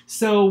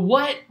 So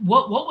what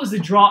was the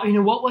draw?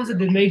 What was it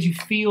that made you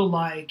feel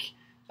like,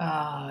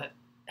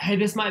 hey,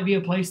 this might be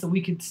a place that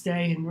we could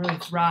stay and really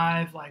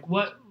thrive?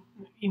 What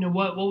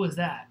was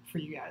that for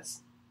you guys?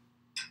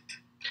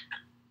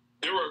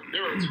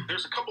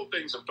 There's a couple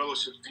things in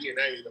Fellowship's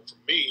DNA that for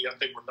me I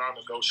think were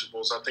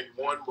non-negotiables. I think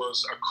one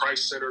was a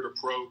Christ-centered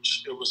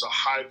approach. It was a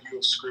high view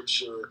of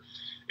Scripture.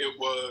 It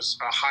was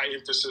a high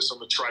emphasis on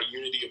the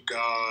triunity of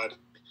God.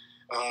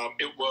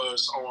 It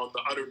was on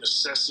the utter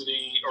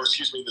necessity,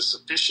 the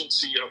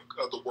sufficiency of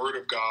the Word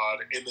of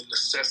God and the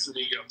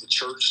necessity of the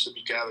church to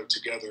be gathered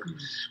together. Mm-hmm.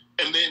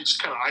 And then just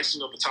kind of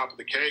icing on the top of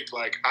the cake,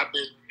 like I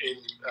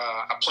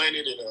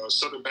planted in a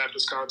Southern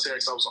Baptist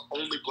context. I was the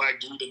only black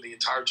dude in the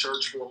entire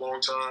church for a long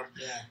time.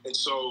 Yeah. And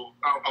so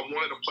I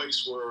wanted a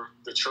place where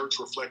the church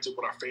reflected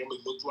what our family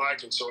looked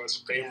like. And so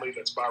as a family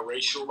that's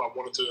biracial, I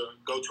wanted to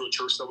go to a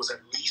church that was at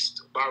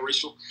least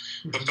biracial.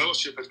 Mm-hmm. The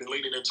Fellowship has been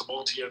leaning into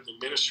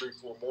multi-ethnic ministry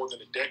for more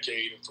than a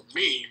decade. And for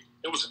me,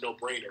 it was a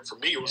no-brainer. For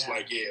me, it was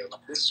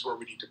this is where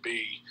we need to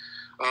be.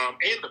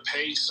 And the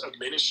pace of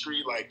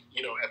ministry, at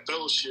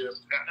Fellowship,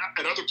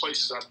 at other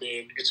places I've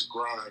been, it's a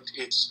grind.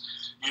 It's,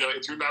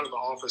 if you're not in the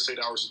office 8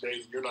 hours a day,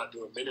 then you're not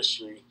doing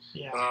ministry.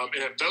 Yeah.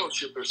 And at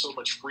Fellowship, there's so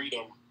much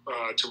freedom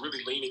to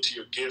really lean into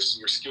your gifts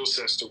and your skill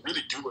sets to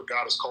really do what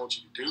God has called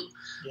you to do.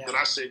 Yeah. That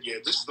I said,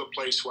 this is the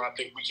place where I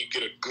think we can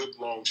get a good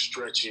long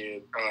stretch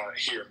in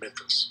here in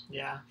Memphis.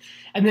 Yeah.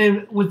 And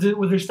then was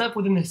there stuff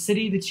within the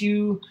city that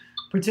you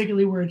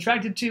particularly were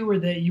attracted to or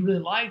that you really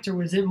liked, or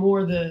was it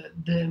more the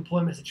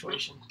employment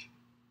situation?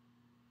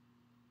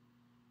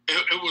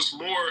 It was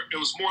more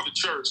the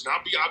church. And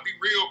I'll be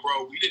real,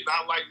 bro. We did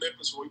not like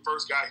Memphis when we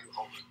first got here,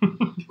 homie.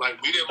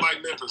 We didn't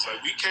like Memphis.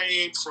 We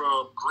came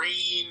from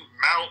green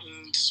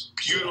mountains,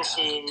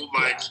 beautiful, you know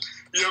what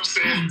I'm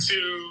saying,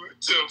 to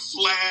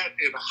flat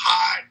and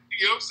hot.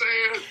 You know what I'm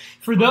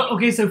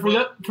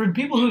saying? For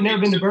people who've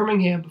never been to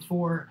Birmingham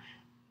before,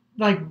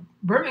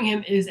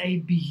 Birmingham is a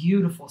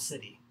beautiful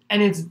city.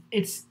 And it's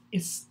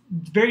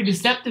very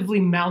deceptively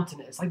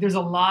mountainous. There's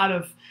a lot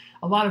of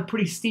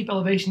pretty steep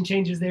elevation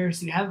changes there,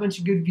 so you have a bunch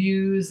of good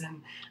views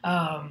and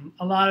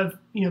a lot of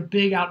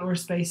big outdoor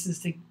spaces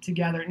to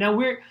gather. Now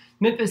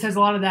Memphis has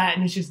a lot of that,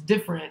 and it's just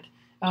different.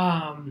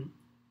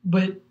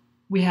 But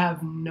we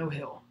have no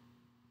hills.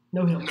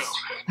 No. None.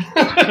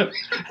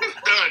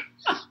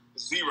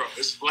 Zero.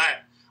 It's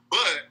flat.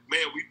 But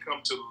man, we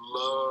come to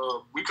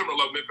love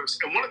Memphis,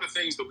 and one of the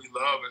things that we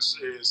love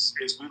is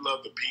we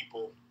love the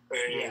people.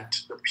 And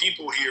the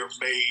people here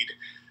made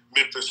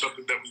Memphis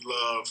something that we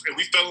love. And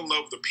we fell in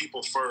love with the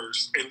people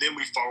first, and then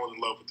we fall in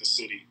love with the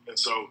city. And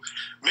so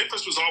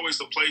Memphis was always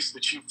the place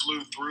that you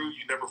flew through,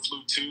 you never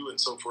flew to.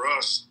 And so for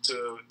us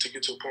to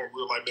get to a point where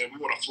we were like, man, we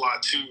want to fly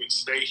to and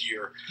stay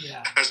here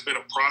has been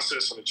a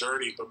process and a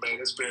journey. But man,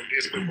 it's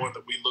been one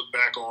that we look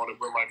back on and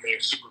we're like, man,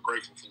 super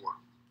grateful for.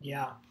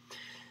 Yeah.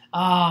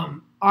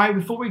 All right,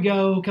 before we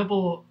go, a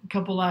couple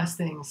last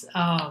things.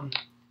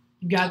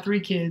 You've got 3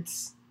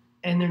 kids.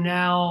 And they're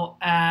now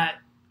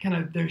at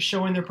they're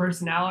showing their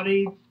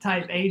personality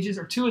type ages,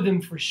 or 2 of them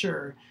for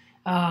sure.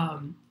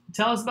 Tell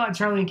us about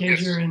Charlie and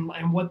Cager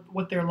and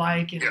what they're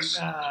like. And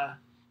tell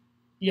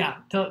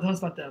us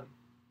about them.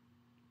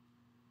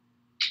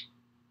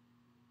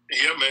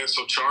 Yeah, man.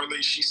 So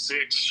Charlie, she's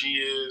 6. She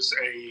is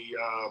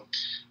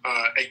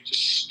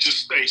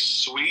just a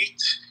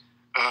sweet,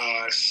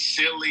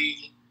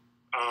 silly,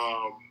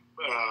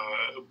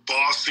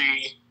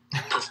 bossy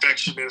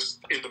perfectionist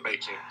in the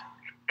making.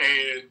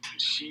 And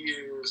she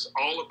is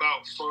all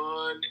about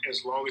fun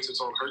as long as it's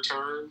on her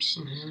terms.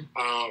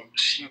 Mm-hmm.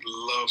 She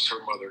loves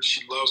her mother.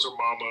 She loves her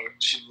mama.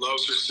 She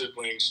loves her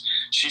siblings.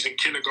 She's in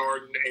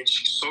kindergarten, and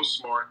she's so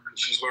smart. And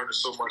she's learning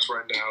so much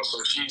right now.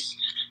 So she's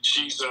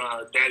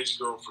daddy's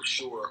girl for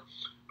sure.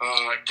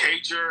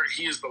 Cager,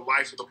 he is the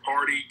life of the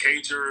party.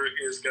 Cager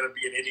is going to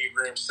be an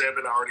Enneagram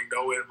 7. I already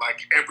know it.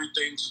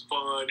 Everything's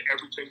fun.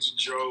 Everything's a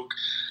joke.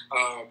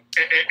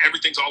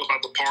 Everything's all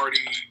about the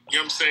party. You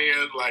know what I'm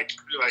saying?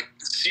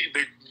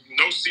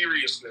 No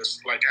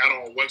seriousness, at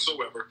all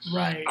whatsoever.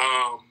 Right.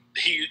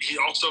 He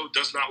also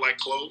does not like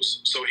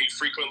clothes, so he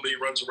frequently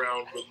runs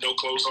around with no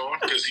clothes on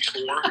because he's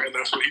 4, and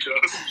that's what he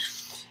does.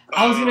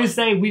 I was going to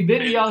say, we've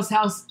been to y'all's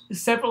house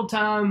several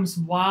times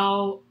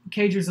while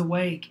Cager's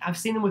awake. I've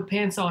seen him with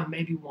pants on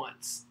maybe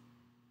once.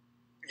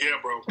 Yeah,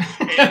 bro.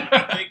 And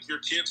I think your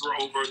kids were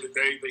over the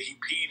day that he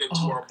peed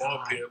into our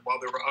ball pit while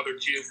there were other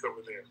kids that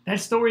were there. That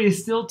story is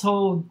still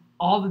told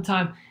all the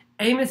time.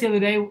 Amos the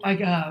other day,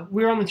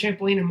 we were on the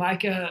trampoline, and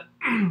Micah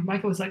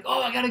was like,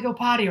 I got to go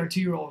potty, our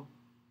 2-year-old.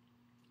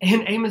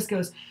 And Amos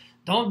goes,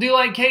 don't do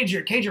like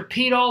Cager. Cager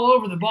peed all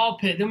over the ball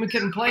pit. Then we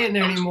couldn't play in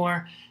there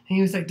anymore. And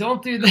he was like,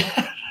 don't do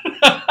that.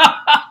 Who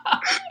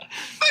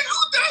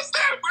does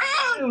that,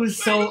 bro? It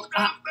was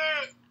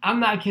I'm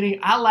not kidding.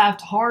 I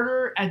laughed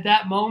harder at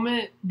that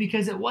moment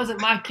because it wasn't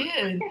my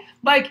kid.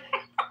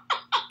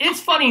 It's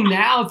funny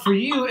now for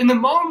you. In the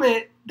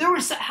moment, there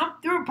were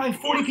probably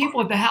 40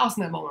 people at the house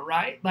in that moment,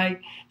 right?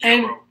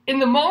 And in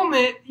the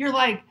moment, you're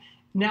like,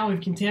 now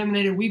we've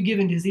contaminated. We've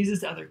given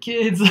diseases to other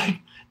kids.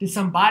 Did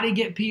somebody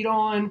get peed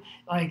on?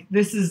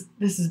 This is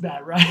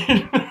bad, right?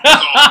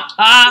 It's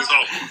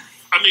awful.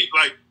 I mean,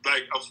 like,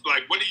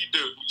 what do?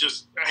 You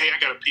just, hey, I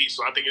got to pee.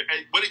 So I think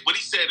what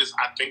he said is,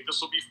 I think this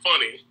will be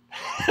funny.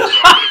 So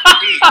I'm gonna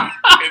pee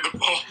in the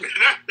ball.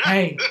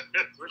 Hey,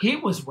 he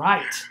was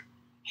right.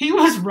 He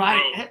was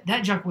right. Bro.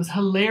 That joke was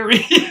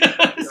hilarious.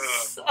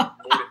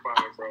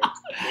 Mortifying, bro.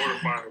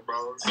 Mortifying,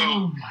 bro. So,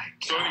 oh my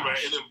gosh. So anyway,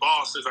 and then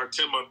Boss is our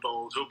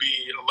 10-month-old. He'll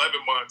be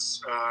 11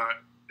 months.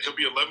 He'll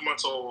be 11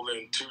 months old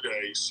in 2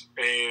 days,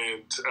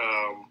 and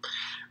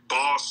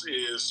Boss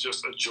is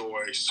just a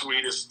joy.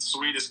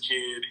 Sweetest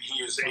kid.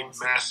 He is a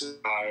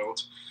massive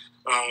child,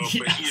 yes.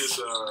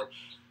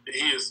 But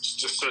he is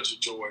just such a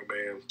joy,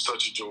 man.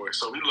 Such a joy.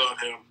 So we love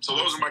him. So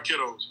those are my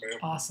kiddos, man.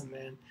 Awesome,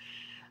 man.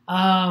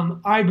 All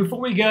right, before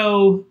we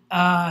go,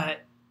 I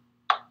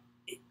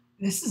think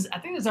this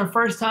is our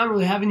first time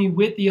really having you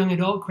with the young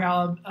adult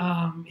crowd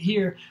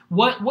here.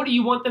 What do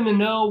you want them to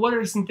know? What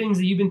are some things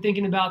that you've been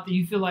thinking about that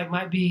you feel like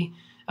might be,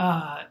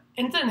 and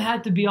it doesn't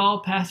have to be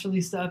all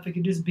pastorly stuff. It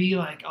could just be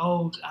like,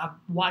 oh, I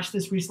watched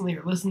this recently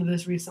or listened to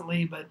this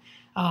recently. But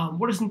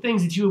what are some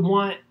things that you would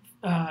want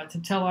to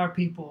tell our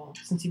people,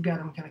 since you've got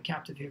them kind of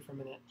captive here for a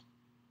minute?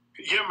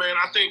 Yeah, man.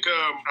 I think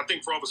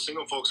for all the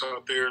single folks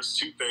out there, it's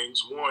two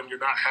things. One, you're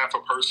not half a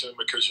person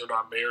because you're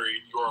not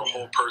married. You are a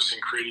whole person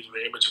created in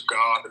the image of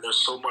God, and there's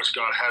so much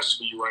God has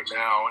for you right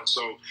now. And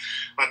so,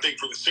 I think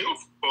for the single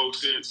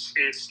folks,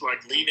 it's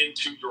like lean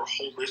into your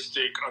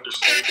holistic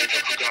understanding of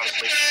who God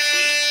has made you to be.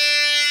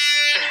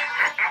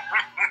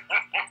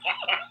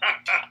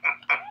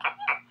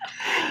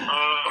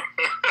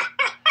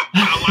 I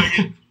like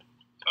it.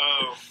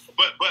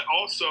 But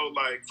also,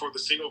 like, for the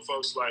single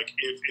folks, like,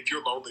 if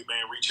you're lonely,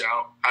 man, reach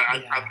out.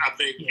 I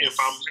think if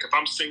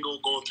I'm single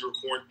going through a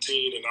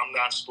quarantine and I'm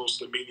not supposed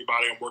to meet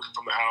anybody, I'm working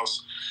from the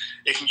house,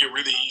 it can get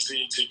really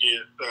easy to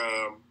get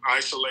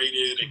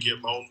isolated and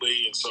get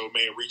lonely. And so,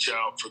 man, reach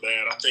out for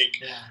that. I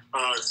think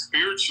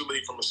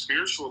spiritually, from a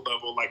spiritual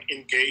level, like,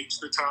 engage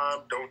the time.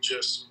 Don't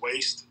just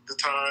waste the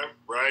time,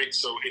 right?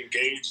 So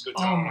engage the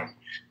time,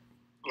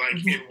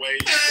 like, in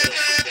ways that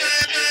are productive.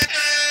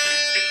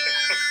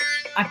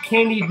 I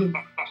can't even.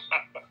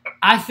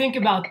 I think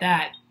about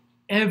that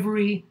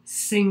every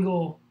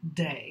single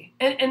day.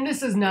 And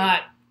this is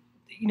not,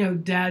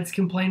 dads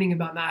complaining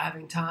about not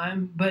having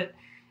time, but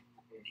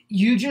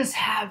you just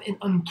have an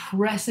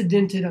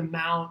unprecedented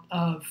amount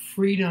of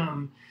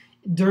freedom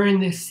during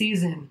this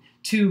season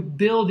to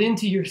build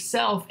into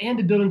yourself and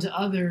to build into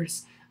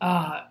others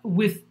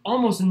with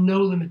almost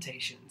no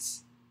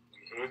limitations.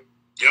 Mm-hmm.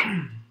 Yep,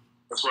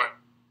 that's right.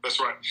 That's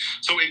right.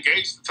 So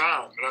engage the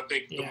time. And I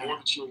think the more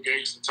that you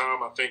engage the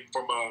time, I think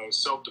from a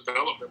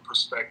self-development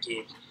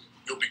perspective,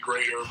 you'll be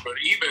greater. But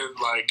even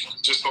like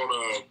just on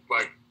a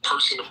like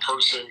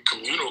person-to-person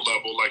communal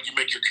level, like you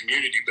make your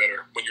community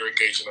better when you're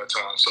engaging that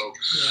time. So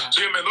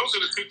yeah, man, those are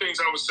the two things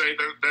I would say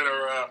that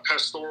are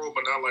pastoral,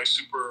 but not like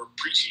super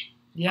preachy.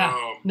 Yeah.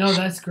 No,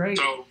 that's great.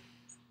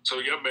 So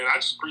yeah, man, I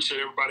just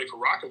appreciate everybody for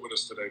rocking with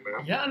us today,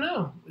 man. Yeah, I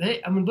know.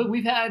 Look,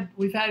 we've had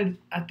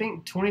I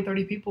think 20,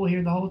 30 people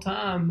here the whole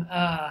time.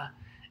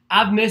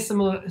 I've missed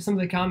some of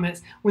the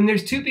comments. When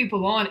there's two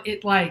people on,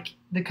 it like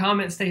the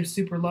comment stays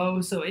super low,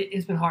 so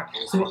it's been hard.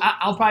 So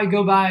I'll probably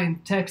go by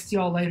and text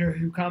y'all later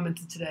who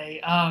commented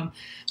today.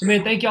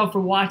 Man, thank y'all for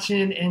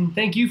watching, and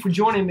thank you for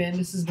joining, man.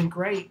 This has been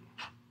great.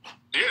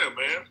 Yeah,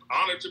 man.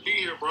 Honored to be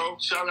here, bro.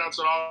 Shout out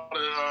to all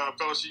the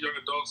fellowship young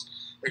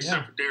adults.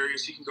 Except for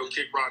Darius, he can go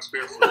kick rocks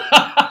barefoot.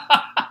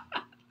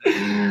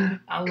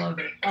 I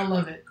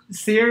love it.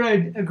 Sierra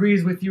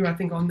agrees with you, I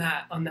think, on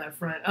that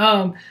front.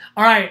 All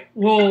right.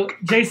 Well,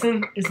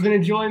 Jason, it's been a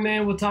joy,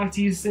 man. We'll talk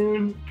to you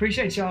soon.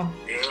 Appreciate y'all.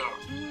 Yeah.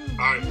 All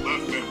right.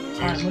 Love you, man.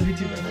 All right. Love you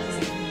too, man.